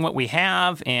we bring what we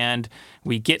have and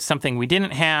we get something we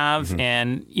didn't have. Mm-hmm.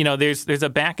 And, there's a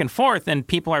back and forth, and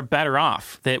people are better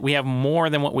off that we have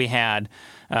more than what we had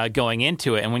going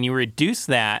into it. And when you reduce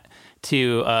that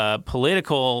to a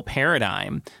political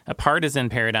paradigm, a partisan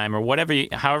paradigm, or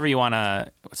however you want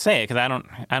to say it, because I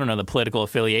don't know the political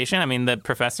affiliation. The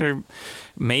professor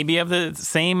may be of the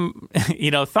same,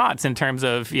 thoughts in terms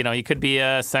of, he could be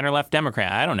a center-left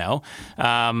Democrat. I don't know.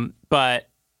 But,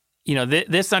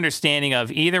 this understanding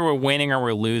of either we're winning or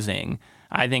we're losing,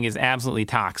 I think is absolutely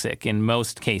toxic in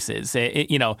most cases.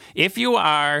 If you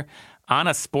are on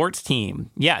a sports team,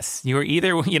 yes, you are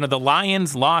either, the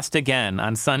Lions lost again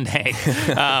on Sunday.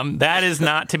 That is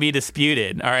not to be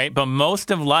disputed, all right? But most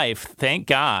of life, thank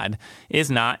God, is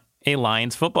not a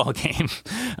Lions football game.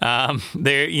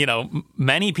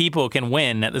 Many people can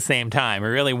win at the same time.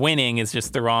 Or really, winning is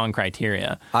just the wrong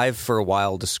criteria. I've for a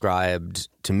while described,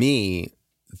 to me,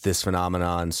 this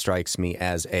phenomenon strikes me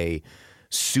as a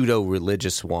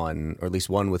pseudo-religious one, or at least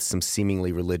one with some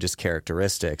seemingly religious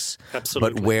characteristics.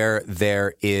 Absolutely. But where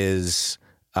there is,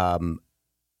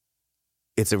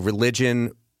 it's a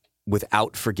religion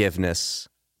without forgiveness,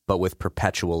 but with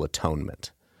perpetual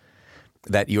atonement.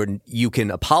 That you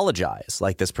can apologize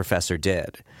like this professor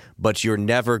did, but you're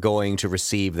never going to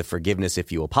receive the forgiveness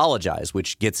if you apologize,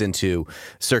 which gets into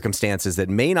circumstances that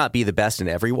may not be the best in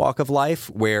every walk of life,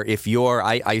 where if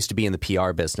I used to be in the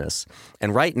PR business,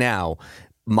 and right now,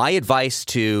 my advice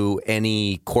to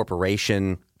any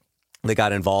corporation that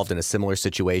got involved in a similar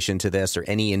situation to this, or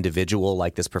any individual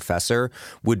like this professor,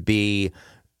 would be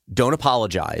don't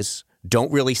apologize,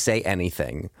 don't really say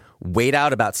anything. Wait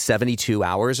out about 72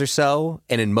 hours or so,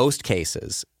 and in most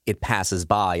cases, it passes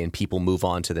by and people move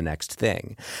on to the next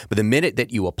thing. But the minute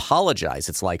that you apologize,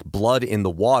 it's like blood in the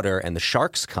water and the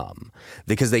sharks come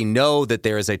because they know that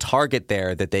there is a target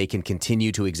there that they can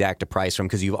continue to exact a price from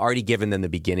because you've already given them the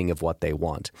beginning of what they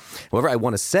want. However, I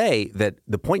want to say that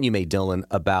the point you made, Dylan,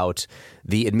 about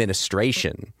the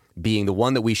administration being the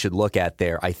one that we should look at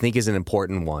there, I think is an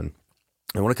important one.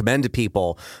 I want to commend to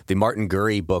people the Martin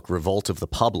Gurry book, Revolt of the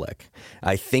Public.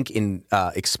 I think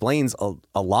explains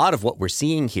a lot of what we're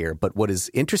seeing here. But what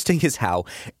is interesting is how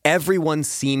everyone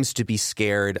seems to be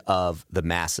scared of the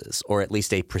masses, or at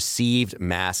least a perceived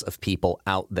mass of people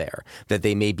out there that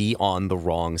they may be on the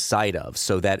wrong side of.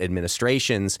 So that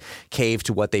administrations cave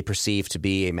to what they perceive to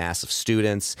be a mass of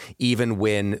students, even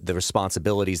when the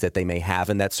responsibilities that they may have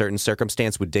in that certain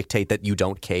circumstance would dictate that you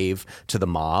don't cave to the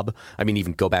mob. I mean,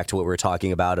 even go back to what we were talking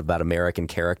about American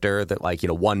character, that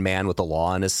one man with the law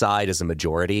on his side is a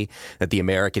majority, that the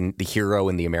hero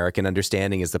in the American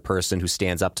understanding is the person who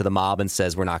stands up to the mob and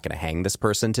says, we're not going to hang this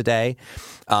person today.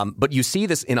 But you see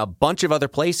this in a bunch of other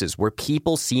places where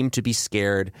people seem to be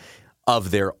scared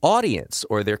of their audience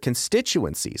or their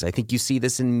constituencies. I think you see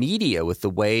this in media with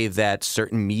the way that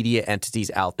certain media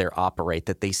entities out there operate,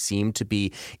 that they seem to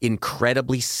be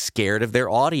incredibly scared of their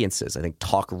audiences. I think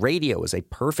talk radio is a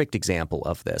perfect example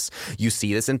of this. You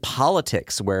see this in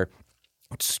politics where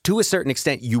to a certain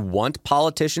extent, you want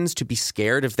politicians to be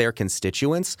scared of their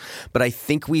constituents, but I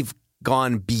think we've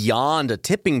gone beyond a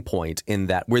tipping point in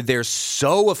that where they're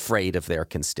so afraid of their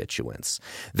constituents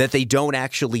that they don't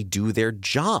actually do their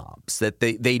jobs, that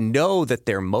they know that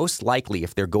they're most likely,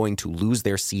 if they're going to lose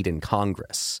their seat in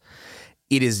Congress,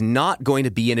 it is not going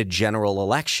to be in a general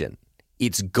election.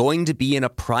 It's going to be in a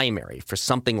primary for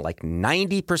something like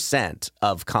 90%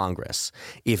 of Congress.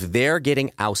 If they're getting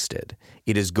ousted,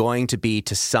 it is going to be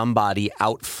to somebody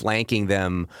outflanking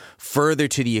them further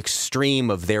to the extreme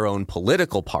of their own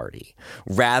political party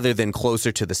rather than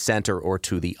closer to the center or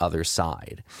to the other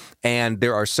side. And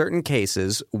there are certain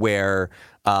cases where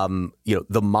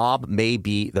the mob may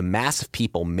be, the mass of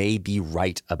people may be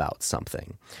right about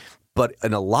something. But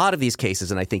in a lot of these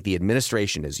cases, and I think the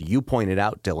administration, as you pointed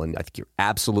out, Dylan, I think you're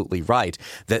absolutely right,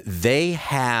 that they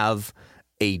have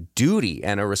a duty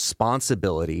and a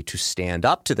responsibility to stand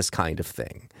up to this kind of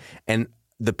thing. And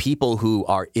the people who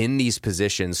are in these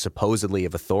positions supposedly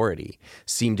of authority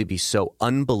seem to be so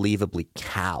unbelievably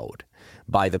cowed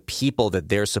by the people that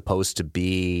they're supposed to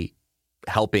be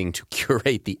helping to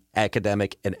curate the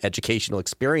academic and educational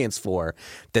experience for,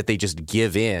 that they just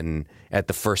give in at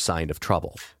the first sign of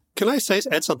trouble. Can I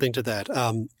add something to that?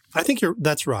 I think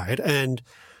that's right. And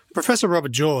Professor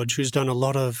Robert George, who's done a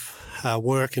lot of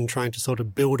work in trying to sort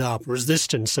of build up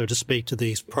resistance, so to speak, to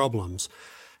these problems,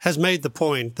 has made the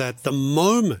point that the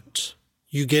moment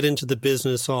you get into the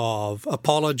business of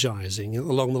apologizing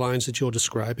along the lines that you're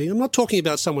describing, I'm not talking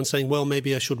about someone saying, well,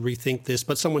 maybe I should rethink this,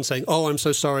 but someone saying, oh, I'm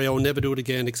so sorry, I'll never do it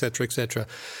again, et cetera, et cetera.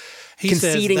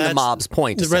 Conceding the mob's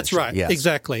point. That's right. Yes.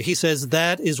 Exactly. He says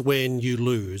that is when you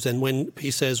lose. And when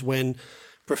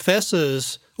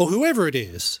professors or whoever it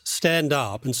is stand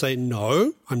up and say,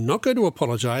 no, I'm not going to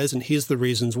apologize, and here's the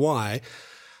reasons why,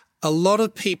 a lot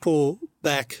of people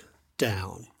back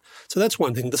down. So that's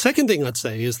one thing. The second thing I'd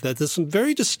say is that there's some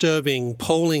very disturbing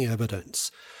polling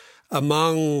evidence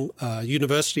among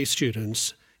university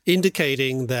students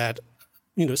indicating that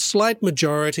slight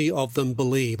majority of them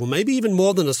believe, or maybe even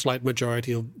more than a slight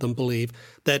majority of them believe,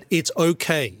 that it's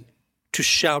okay to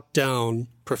shout down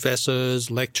professors,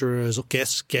 lecturers, or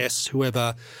guests,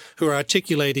 whoever, who are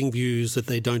articulating views that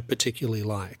they don't particularly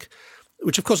like,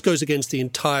 which of course goes against the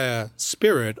entire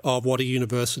spirit of what a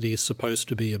university is supposed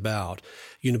to be about.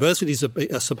 Universities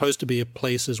are supposed to be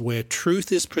places where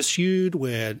truth is pursued,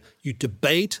 where you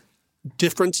debate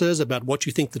differences about what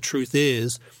you think the truth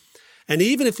is. And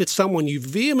even if it's someone you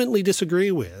vehemently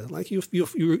disagree with, like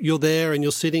you're there and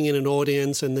you're sitting in an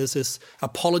audience and there's this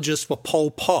apologist for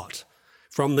Pol Pot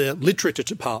from the literature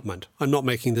department, I'm not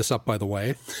making this up, by the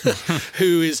way,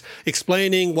 who is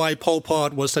explaining why Pol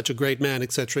Pot was such a great man,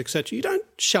 et cetera, et cetera. You don't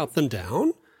shout them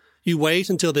down. You wait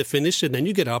until they're finished and then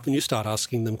you get up and you start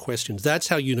asking them questions. That's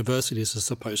how universities are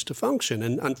supposed to function.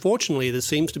 And unfortunately, there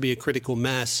seems to be a critical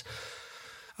mass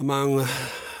among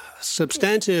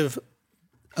substantive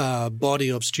body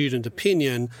of student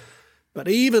opinion, but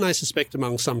even I suspect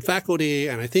among some faculty,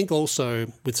 and I think also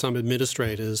with some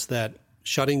administrators, that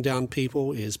shutting down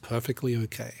people is perfectly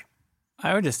okay.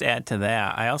 I would just add to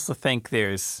that. I also think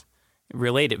there's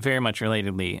very much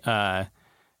relatedly,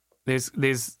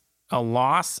 there's a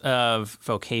loss of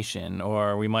vocation,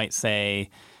 or we might say,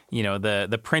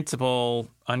 the principle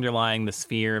underlying the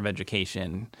sphere of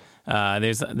education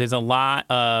There's a lot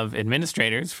of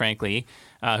administrators, frankly,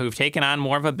 who've taken on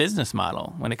more of a business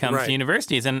model when it comes to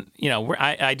universities. And,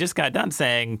 I just got done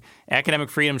saying academic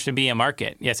freedom should be a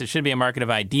market. Yes, it should be a market of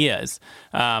ideas.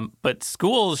 But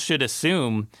schools should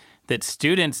assume that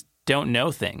students don't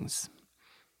know things,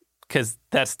 because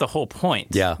that's the whole point.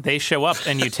 Yeah. They show up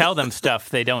and you tell them stuff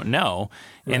they don't know,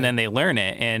 and then they learn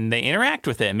it and they interact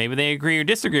with it. Maybe they agree or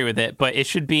disagree with it, but it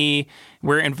should be,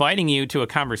 we're inviting you to a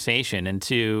conversation and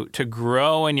to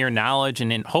grow in your knowledge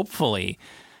and in hopefully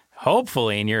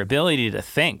in your ability to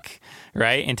think,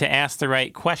 right? And to ask the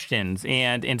right questions.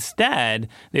 And instead,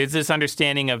 there's this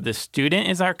understanding of the student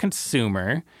is our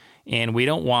consumer, and we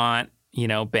don't want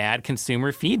bad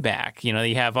consumer feedback. You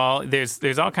have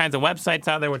there's all kinds of websites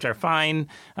out there which are fine.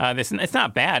 It's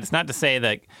not bad. It's not to say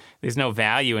that there's no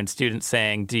value in students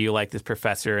saying, do you like this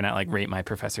professor, and not like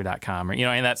ratemyprofessor.com or,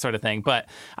 and that sort of thing. But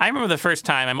I remember the first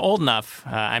time, I'm old enough,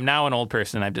 I'm now an old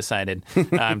person, I've decided,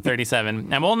 I'm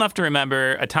 37. I'm old enough to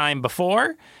remember a time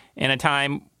before and a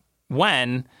time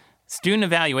when student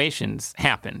evaluations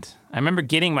happened. I remember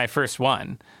getting my first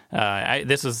one.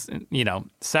 This was,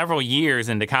 several years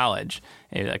into college.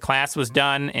 A class was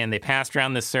done, and they passed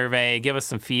around this survey, give us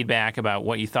some feedback about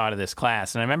what you thought of this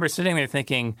class. And I remember sitting there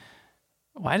thinking,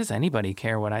 why does anybody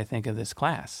care what I think of this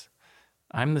class?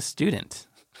 I'm the student,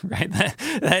 right?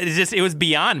 It was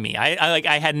beyond me.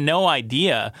 I had no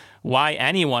idea why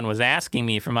anyone was asking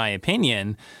me for my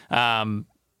opinion. The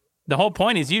whole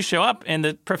point is you show up, and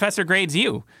the professor grades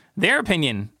you. Their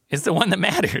opinion is the one that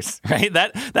matters, right?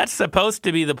 That's supposed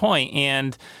to be the point.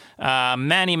 And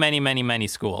many, many, many, many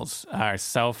schools are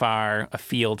so far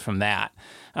afield from that.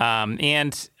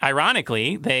 And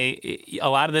ironically, a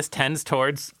lot of this tends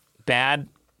towards bad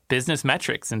business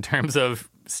metrics in terms of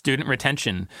student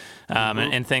retention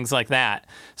and things like that.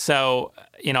 So,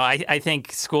 I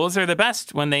think schools are the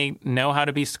best when they know how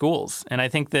to be schools. And I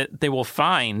think that they will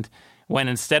find when,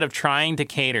 instead of trying to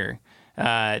cater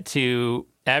to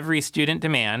every student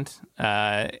demand,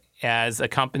 as a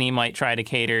company might try to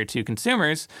cater to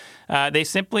consumers, they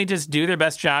simply just do their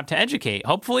best job to educate,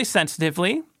 hopefully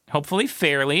sensitively, hopefully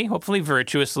fairly, hopefully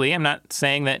virtuously. I'm not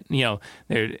saying that,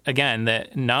 that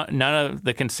none of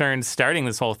the concerns starting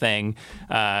this whole thing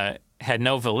had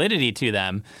no validity to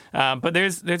them. But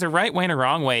there's a right way and a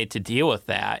wrong way to deal with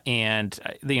that. And,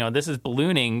 this is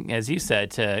ballooning, as you said,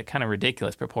 to kind of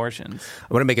ridiculous proportions.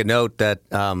 I want to make a note that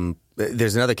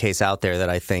there's another case out there that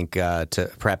I think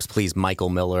to perhaps please Michael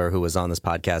Miller, who was on this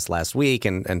podcast last week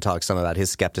and talked some about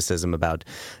his skepticism about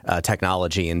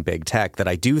technology and big tech, that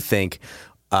I do think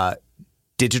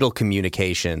digital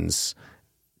communications,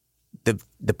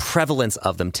 the prevalence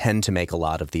of them tend to make a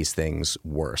lot of these things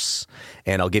worse.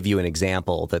 And I'll give you an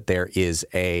example that there is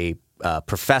a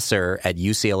professor at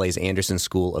UCLA's Anderson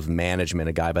School of Management,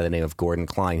 a guy by the name of Gordon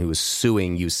Klein, who is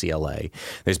suing UCLA.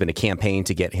 There's been a campaign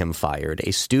to get him fired.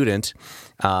 A student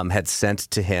had sent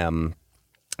to him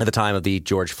at the time of the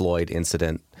George Floyd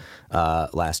incident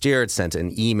last year, had sent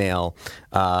an email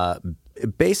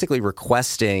basically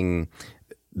requesting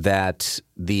that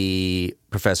the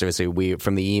professor would say,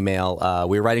 from the email,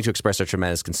 we are writing to express our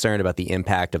tremendous concern about the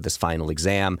impact of this final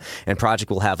exam and project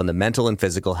will have on the mental and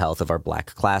physical health of our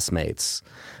black classmates.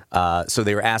 So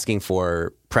they were asking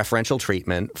for preferential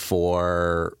treatment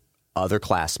for other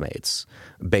classmates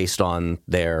based on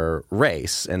their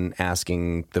race, and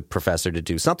asking the professor to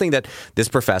do something that this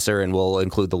professor, and we'll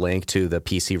include the link to the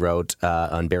piece he wrote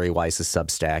on Barry Weiss's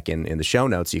Substack in the show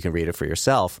notes. You can read it for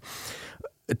yourself.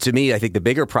 To me, I think the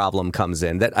bigger problem comes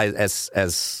in that, as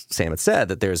Sam had said,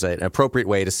 that there's an appropriate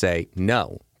way to say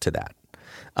no to that.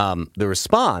 The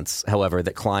response, however,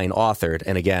 that Klein authored,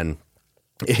 and again,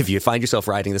 if you find yourself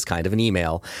writing this kind of an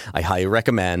email, I highly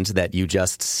recommend that you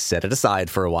just set it aside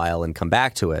for a while and come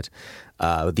back to it.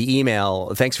 The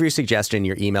email, thanks for your suggestion,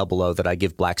 your email below that I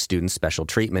give black students special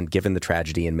treatment given the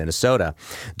tragedy in Minnesota.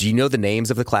 Do you know the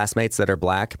names of the classmates that are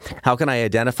black? How can I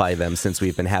identify them since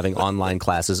we've been having online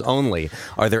classes only?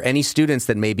 Are there any students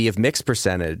that may be of mixed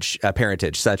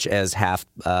parentage, such as half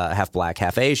black,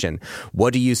 half Asian?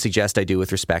 What do you suggest I do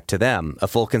with respect to them? A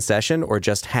full concession or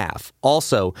just half?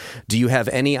 Also, do you have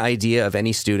any idea of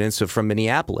any students from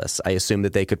Minneapolis? I assume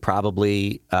that they could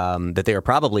probably, that they are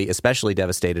probably especially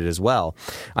devastated as well.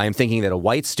 I am thinking that a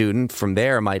white student from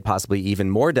there might possibly even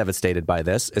more devastated by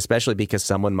this, especially because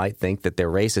someone might think that they're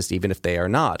racist even if they are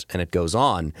not, and it goes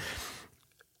on.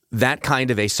 That kind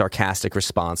of a sarcastic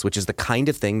response, which is the kind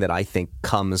of thing that I think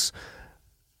comes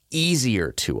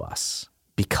easier to us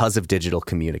because of digital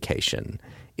communication,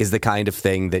 is the kind of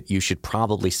thing that you should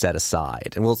probably set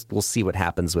aside. And we'll see what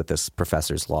happens with this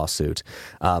professor's lawsuit.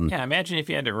 Imagine if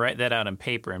you had to write that out on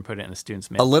paper and put it in the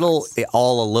student's mailbox. A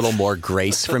little more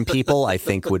grace from people, I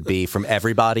think, would be, from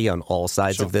everybody on all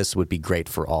sides of this, would be great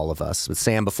for all of us. But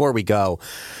Sam, before we go,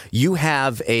 you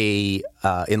have in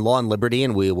Law and Liberty,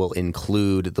 and we will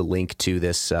include the link to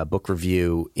this book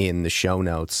review in the show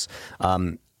notes.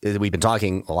 We've been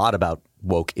talking a lot about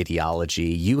woke ideology.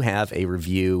 You have a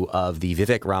review of the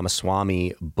Vivek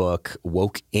Ramaswamy book,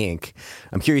 Woke Inc.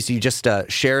 I'm curious, you just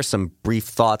share some brief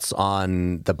thoughts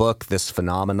on the book, this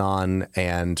phenomenon,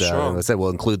 and as I said, we'll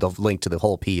include the link to the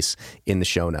whole piece in the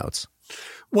show notes.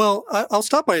 Well, I'll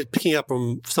start by picking up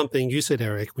on something you said,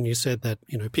 Eric, when you said that,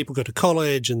 people go to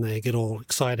college and they get all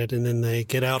excited and then they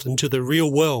get out into the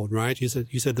real world, right? You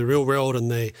said the real world,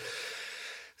 and they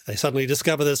suddenly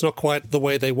discover that it's not quite the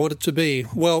way they want it to be.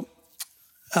 Well,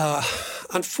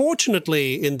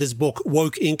 unfortunately, in this book,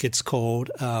 Woke Inc., it's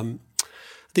called,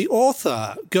 the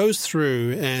author goes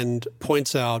through and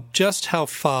points out just how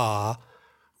far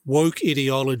woke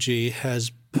ideology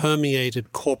has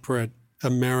permeated corporate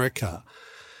America.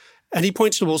 And he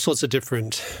points to all sorts of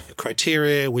different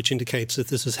criteria which indicates that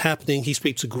this is happening. He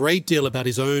speaks a great deal about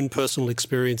his own personal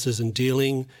experiences in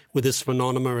dealing with this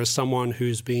phenomenon as someone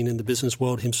who's been in the business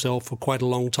world himself for quite a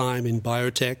long time in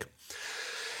biotech.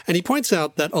 And he points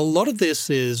out that a lot of this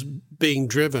is being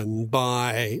driven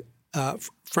by,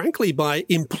 frankly, by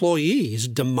employees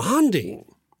demanding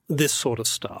this sort of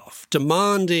stuff,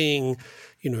 demanding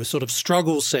sort of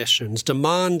struggle sessions,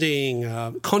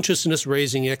 demanding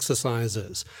consciousness-raising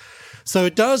exercises. So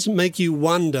it does make you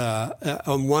wonder,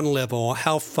 on one level,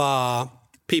 how far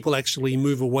people actually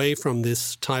move away from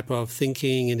this type of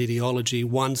thinking and ideology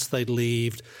once they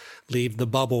leave the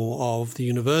bubble of the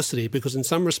university, because in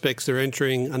some respects they're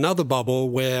entering another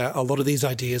bubble where a lot of these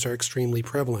ideas are extremely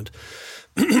prevalent.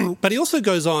 But he also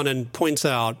goes on and points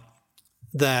out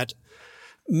that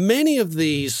many of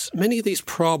these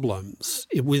problems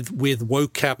with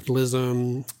woke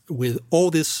capitalism, with all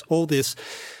this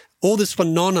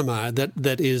phenomena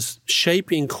that is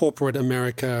shaping corporate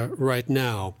America right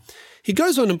now, he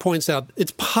goes on and points out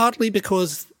it's partly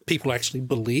because people actually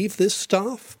believe this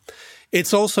stuff.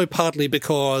 It's also partly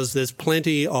because there's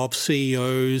plenty of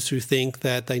CEOs who think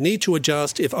that they need to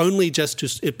adjust, if only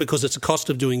because it's a cost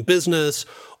of doing business,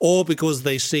 or because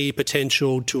they see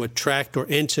potential to attract or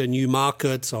enter new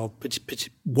markets or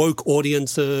woke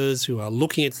audiences who are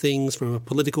looking at things from a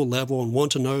political level and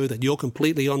want to know that you're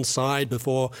completely on side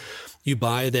before you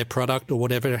buy their product or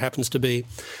whatever it happens to be.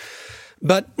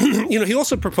 But, he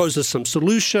also proposes some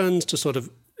solutions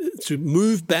to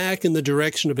move back in the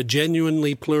direction of a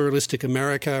genuinely pluralistic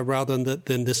America rather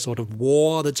than this sort of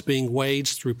war that's being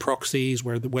waged through proxies,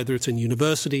 whether it's in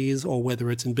universities or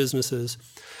whether it's in businesses.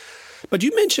 But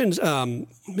you mentioned,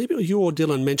 maybe you or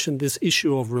Dylan mentioned this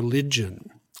issue of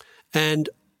religion. And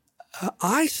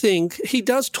I think he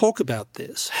does talk about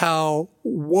this, how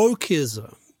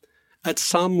wokeism at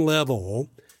some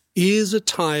level is a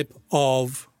type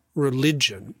of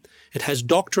religion. It has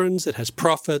doctrines, it has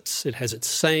prophets, it has its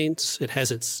saints, it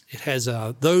has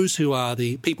those who are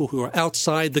the people who are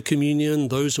outside the communion,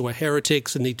 those who are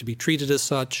heretics and need to be treated as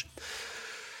such.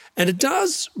 And it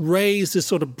does raise this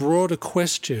sort of broader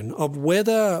question of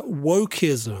whether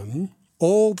wokeism,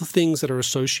 all the things that are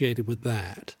associated with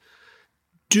that,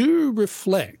 do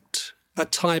reflect a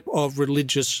type of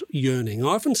religious yearning.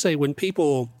 I often say when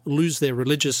people lose their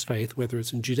religious faith, whether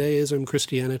it's in Judaism,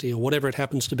 Christianity, or whatever it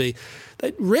happens to be,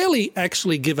 they rarely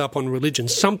actually give up on religion.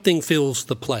 Something fills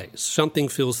the place, something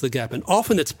fills the gap. And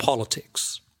often it's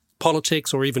politics,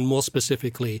 or even more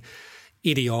specifically,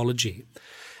 ideology.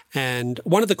 And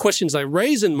one of the questions I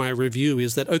raise in my review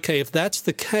is that, okay, if that's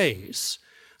the case,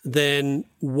 then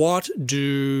what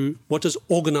does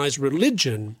organized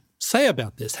religion say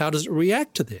about this? How does it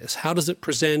react to this? How does it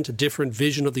present a different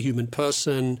vision of the human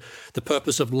person, the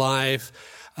purpose of life,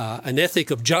 an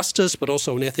ethic of justice, but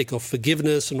also an ethic of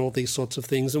forgiveness and all these sorts of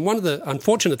things? And one of the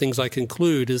unfortunate things I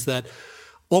conclude is that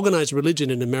organized religion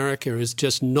in America is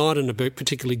just not in a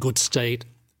particularly good state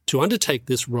to undertake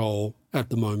this role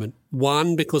at the moment.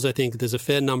 One, because I think there's a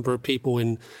fair number of people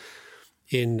in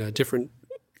different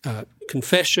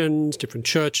confessions, different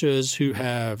churches who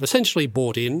have essentially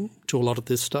bought in to a lot of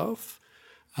this stuff.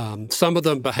 Some of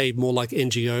them behave more like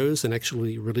NGOs than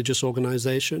actually religious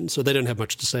organizations, so they don't have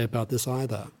much to say about this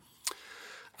either.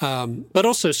 But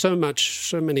also so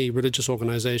many religious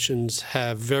organizations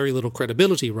have very little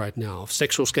credibility right now.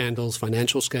 Sexual scandals,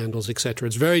 financial scandals, etc.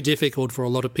 It's very difficult for a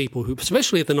lot of people who,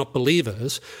 especially if they're not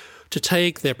believers, to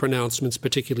take their pronouncements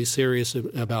particularly serious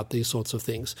about these sorts of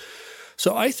things.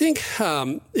 So I think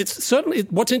it's certainly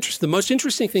what's interesting. The most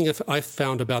interesting thing I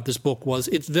found about this book was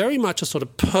it's very much a sort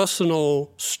of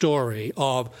personal story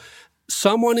of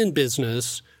someone in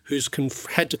business who's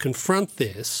had to confront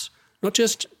this, not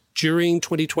just during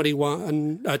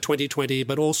 2020,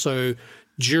 but also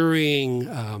during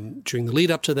the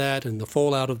lead up to that and the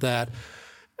fallout of that.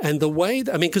 And the way,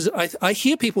 because I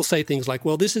hear people say things like,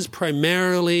 well, this is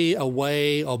primarily a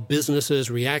way of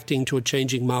businesses reacting to a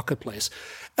changing marketplace.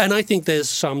 And I think there's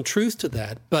some truth to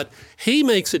that. But he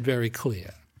makes it very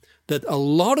clear that a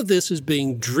lot of this is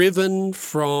being driven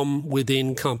from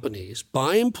within companies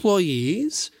by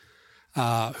employees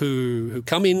who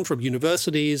come in from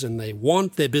universities and they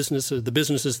want their businesses, the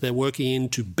businesses they're working in,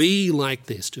 to be like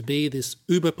this, to be this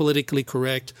uber politically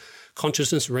correct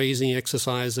consciousness-raising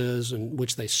exercises in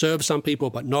which they serve some people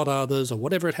but not others, or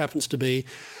whatever it happens to be,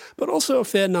 but also a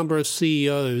fair number of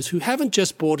CEOs who haven't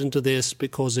just bought into this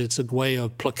because it's a way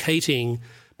of placating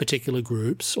particular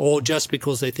groups or just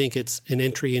because they think it's an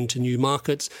entry into new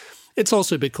markets. It's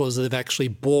also because they've actually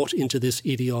bought into this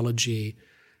ideology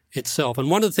itself.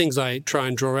 And one of the things I try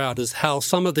and draw out is how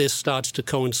some of this starts to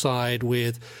coincide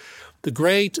with the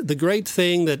great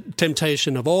thing, that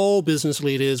temptation of all business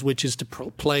leaders, which is to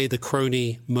play the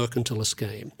crony mercantilist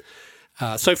game.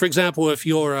 So, for example, if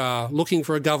you're looking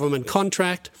for a government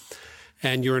contract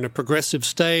and you're in a progressive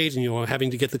state and you're having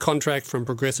to get the contract from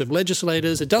progressive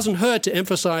legislators, it doesn't hurt to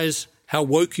emphasize how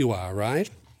woke you are, right?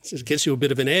 It gets you a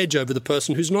bit of an edge over the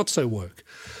person who's not so woke.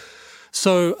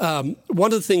 So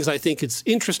one of the things I think it's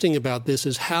interesting about this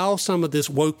is how some of this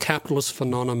woke capitalist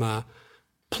phenomena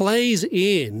plays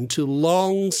into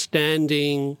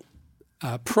long-standing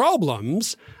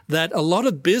problems that a lot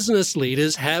of business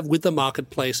leaders have with the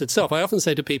marketplace itself. I often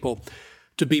say to people,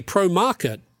 to be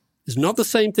pro-market is not the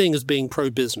same thing as being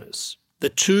pro-business. They're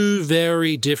two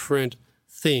very different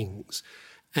things.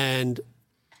 And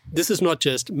this is not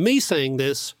just me saying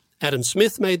this. Adam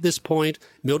Smith made this point.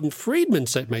 Milton Friedman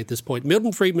made this point.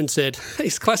 Milton Friedman said,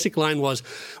 his classic line was,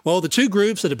 well, the two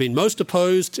groups that have been most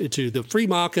opposed to the free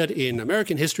market in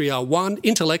American history are, one,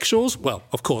 intellectuals. Well,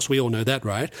 of course, we all know that,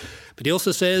 right? But he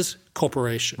also says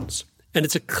corporations. And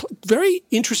it's a very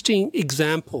interesting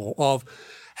example of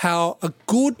how a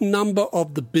good number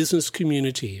of the business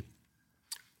community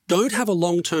don't have a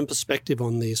long-term perspective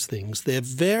on these things. They're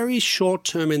very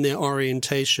short-term in their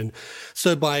orientation.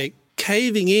 So by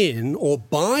caving in or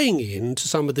buying into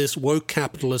some of this woke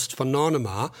capitalist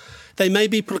phenomena, they may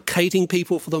be placating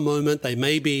people for the moment. They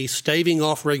may be staving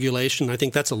off regulation. I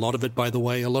think that's a lot of it, by the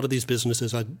way. A lot of these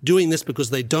businesses are doing this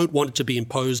because they don't want it to be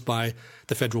imposed by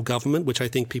the federal government, which I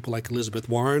think people like Elizabeth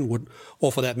Warren would,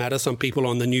 or for that matter, some people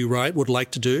on the new right would like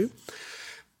to do.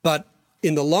 But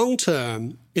in the long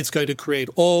term, it's going to create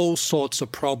all sorts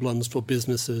of problems for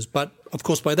businesses. But, of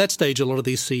course, by that stage, a lot of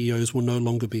these CEOs will no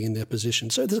longer be in their position.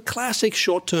 So there's a classic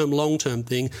short-term, long-term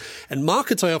thing. And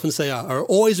markets, I often say, are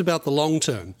always about the long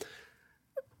term.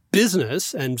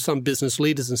 Business and some business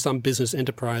leaders and some business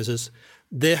enterprises,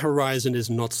 their horizon is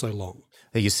not so long.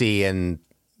 You see in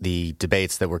the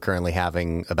debates that we're currently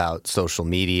having about social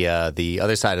media, the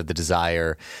other side of the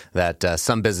desire that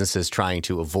some businesses trying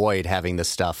to avoid having this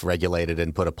stuff regulated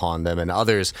and put upon them, and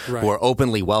others who are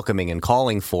openly welcoming and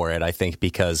calling for it, I think,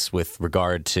 because with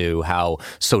regard to how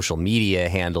social media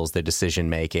handles their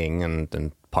decision-making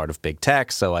and part of big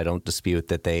tech, so I don't dispute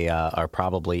that they are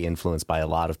probably influenced by a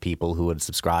lot of people who would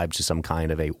subscribe to some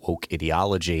kind of a woke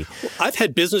ideology. Well, I've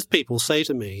had business people say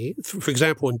to me, for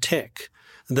example, in tech,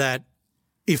 that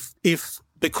if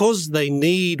because they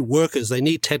need workers, they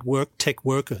need tech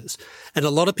workers, and a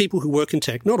lot of people who work in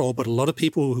tech, not all, but a lot of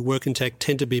people who work in tech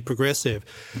tend to be progressive,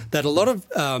 that a lot of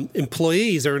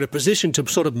employees are in a position to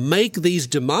sort of make these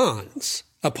demands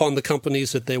upon the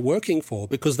companies that they're working for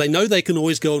because they know they can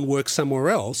always go and work somewhere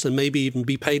else and maybe even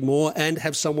be paid more and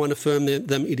have someone affirm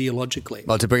them ideologically.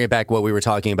 Well, to bring it back what we were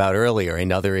talking about earlier,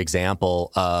 another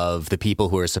example of the people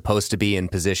who are supposed to be in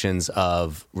positions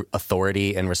of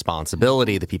authority and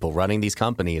responsibility, the people running these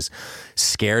companies,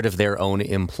 scared of their own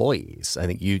employees. I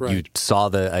think you saw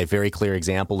a very clear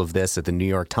example of this at the New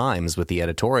York Times with the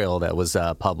editorial that was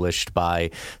published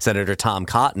by Senator Tom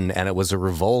Cotton, and it was a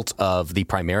revolt of the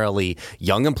primarily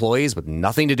young employees with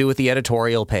nothing to do with the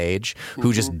editorial page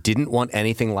who just didn't want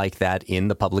anything like that in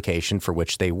the publication for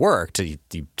which they worked. You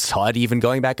saw it even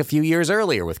going back a few years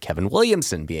earlier with Kevin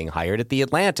Williamson being hired at The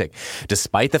Atlantic,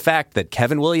 despite the fact that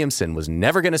Kevin Williamson was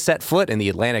never going to set foot in The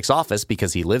Atlantic's office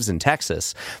because he lives in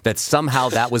Texas, that somehow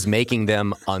that was making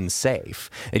them unsafe.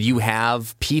 And you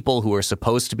have people who are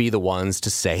supposed to be the ones to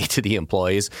say to the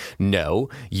employees, no,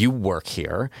 you work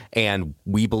here, and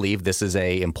we believe this is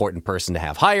an important person to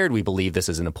have hired. We believe this this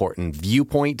is an important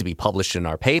viewpoint to be published in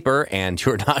our paper, and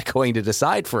you're not going to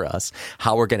decide for us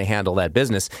how we're going to handle that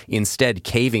business, instead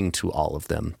caving to all of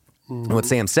them. And what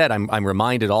Sam said, I'm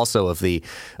reminded also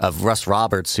of Russ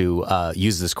Roberts, who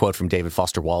uses this quote from David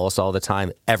Foster Wallace all the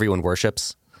time: everyone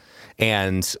worships.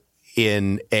 And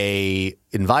in a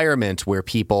environment where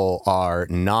people are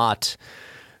not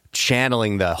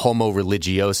channeling the homo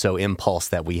religioso impulse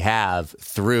that we have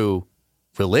through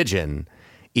religion,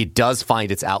 it does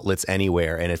find its outlets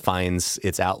anywhere, and it finds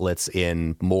its outlets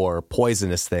in more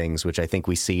poisonous things, which I think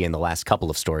we see in the last couple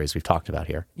of stories we've talked about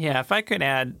here. Yeah, if I could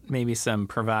add maybe some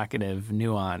provocative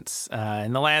nuance.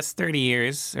 In the last 30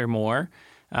 years or more,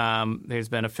 there's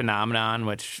been a phenomenon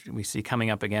which we see coming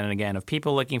up again and again of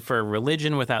people looking for a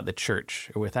religion without the church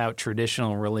or without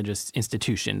traditional religious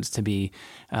institutions, to be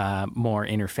more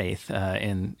interfaith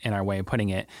in our way of putting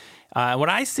it. What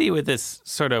I see with this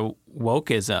sort of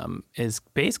wokeism is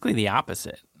basically the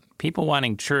opposite. People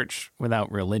wanting church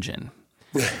without religion.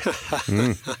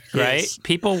 Right? Yes.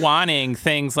 People wanting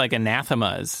things like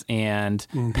anathemas and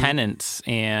penance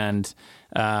and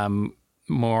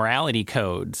morality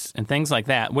codes and things like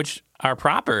that, which are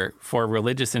proper for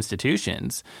religious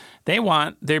institutions. They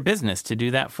want their business to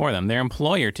do that for them, their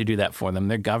employer to do that for them,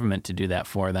 their government to do that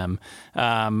for them,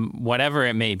 whatever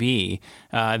it may be.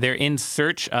 They're in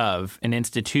search of an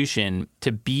institution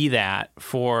to be that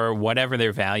for whatever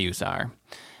their values are.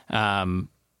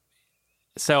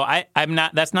 So I'm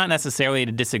not. That's not necessarily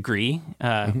to disagree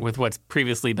with what's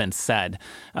previously been said,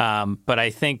 but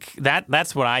I think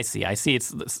that's what I see. I see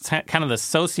it's kind of the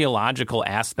sociological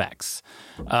aspects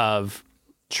of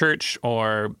church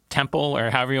or temple or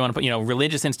however you want to put,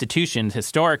 religious institutions.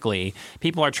 Historically,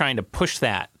 people are trying to push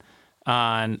that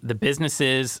on the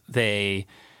businesses they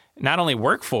not only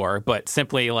work for, but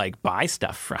simply like buy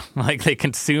stuff from. Like they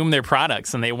consume their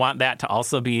products, and they want that to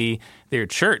also be their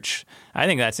church. I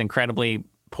think that's incredibly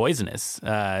poisonous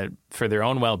for their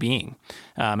own well-being.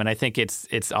 And I think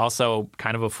it's also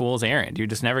kind of a fool's errand. You're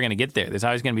just never going to get there. There's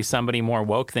always going to be somebody more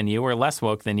woke than you or less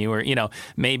woke than you, or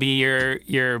maybe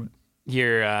your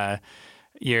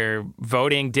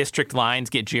voting district lines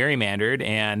get gerrymandered,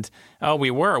 and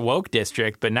we were a woke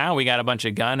district, but now we got a bunch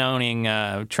of gun-owning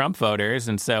Trump voters,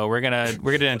 and so we're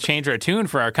gonna change our tune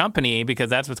for our company because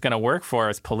that's what's going to work for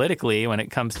us politically when it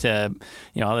comes to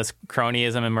all this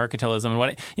cronyism and mercantilism and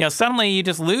what suddenly you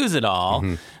just lose it all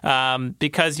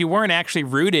because you weren't actually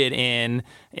rooted in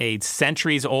a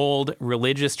centuries-old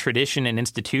religious tradition and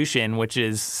institution, which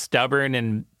is stubborn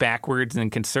and backwards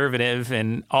and conservative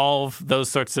and all of those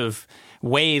sorts of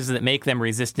ways that make them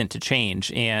resistant to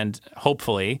change. And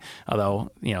hopefully,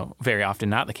 although, very often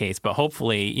not the case, but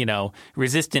hopefully,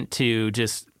 resistant to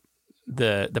just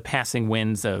the passing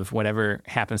winds of whatever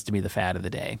happens to be the fad of the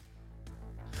day.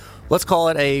 Let's call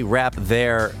it a wrap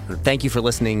there. Thank you for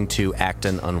listening to Act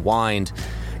and Unwind.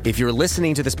 If you're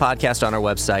listening to this podcast on our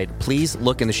website, please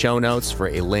look in the show notes for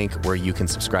a link where you can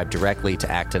subscribe directly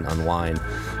to Act and Unwind,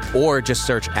 or just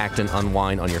search Act and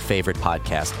Unwind on your favorite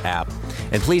podcast app.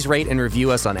 And please rate and review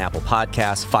us on Apple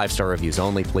Podcasts, 5-star reviews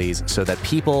only, please, so that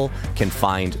people can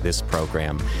find this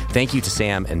program. Thank you to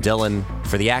Sam and Dylan.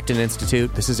 For the Acton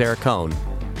Institute, this is Eric Cohn.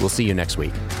 We'll see you next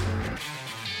week.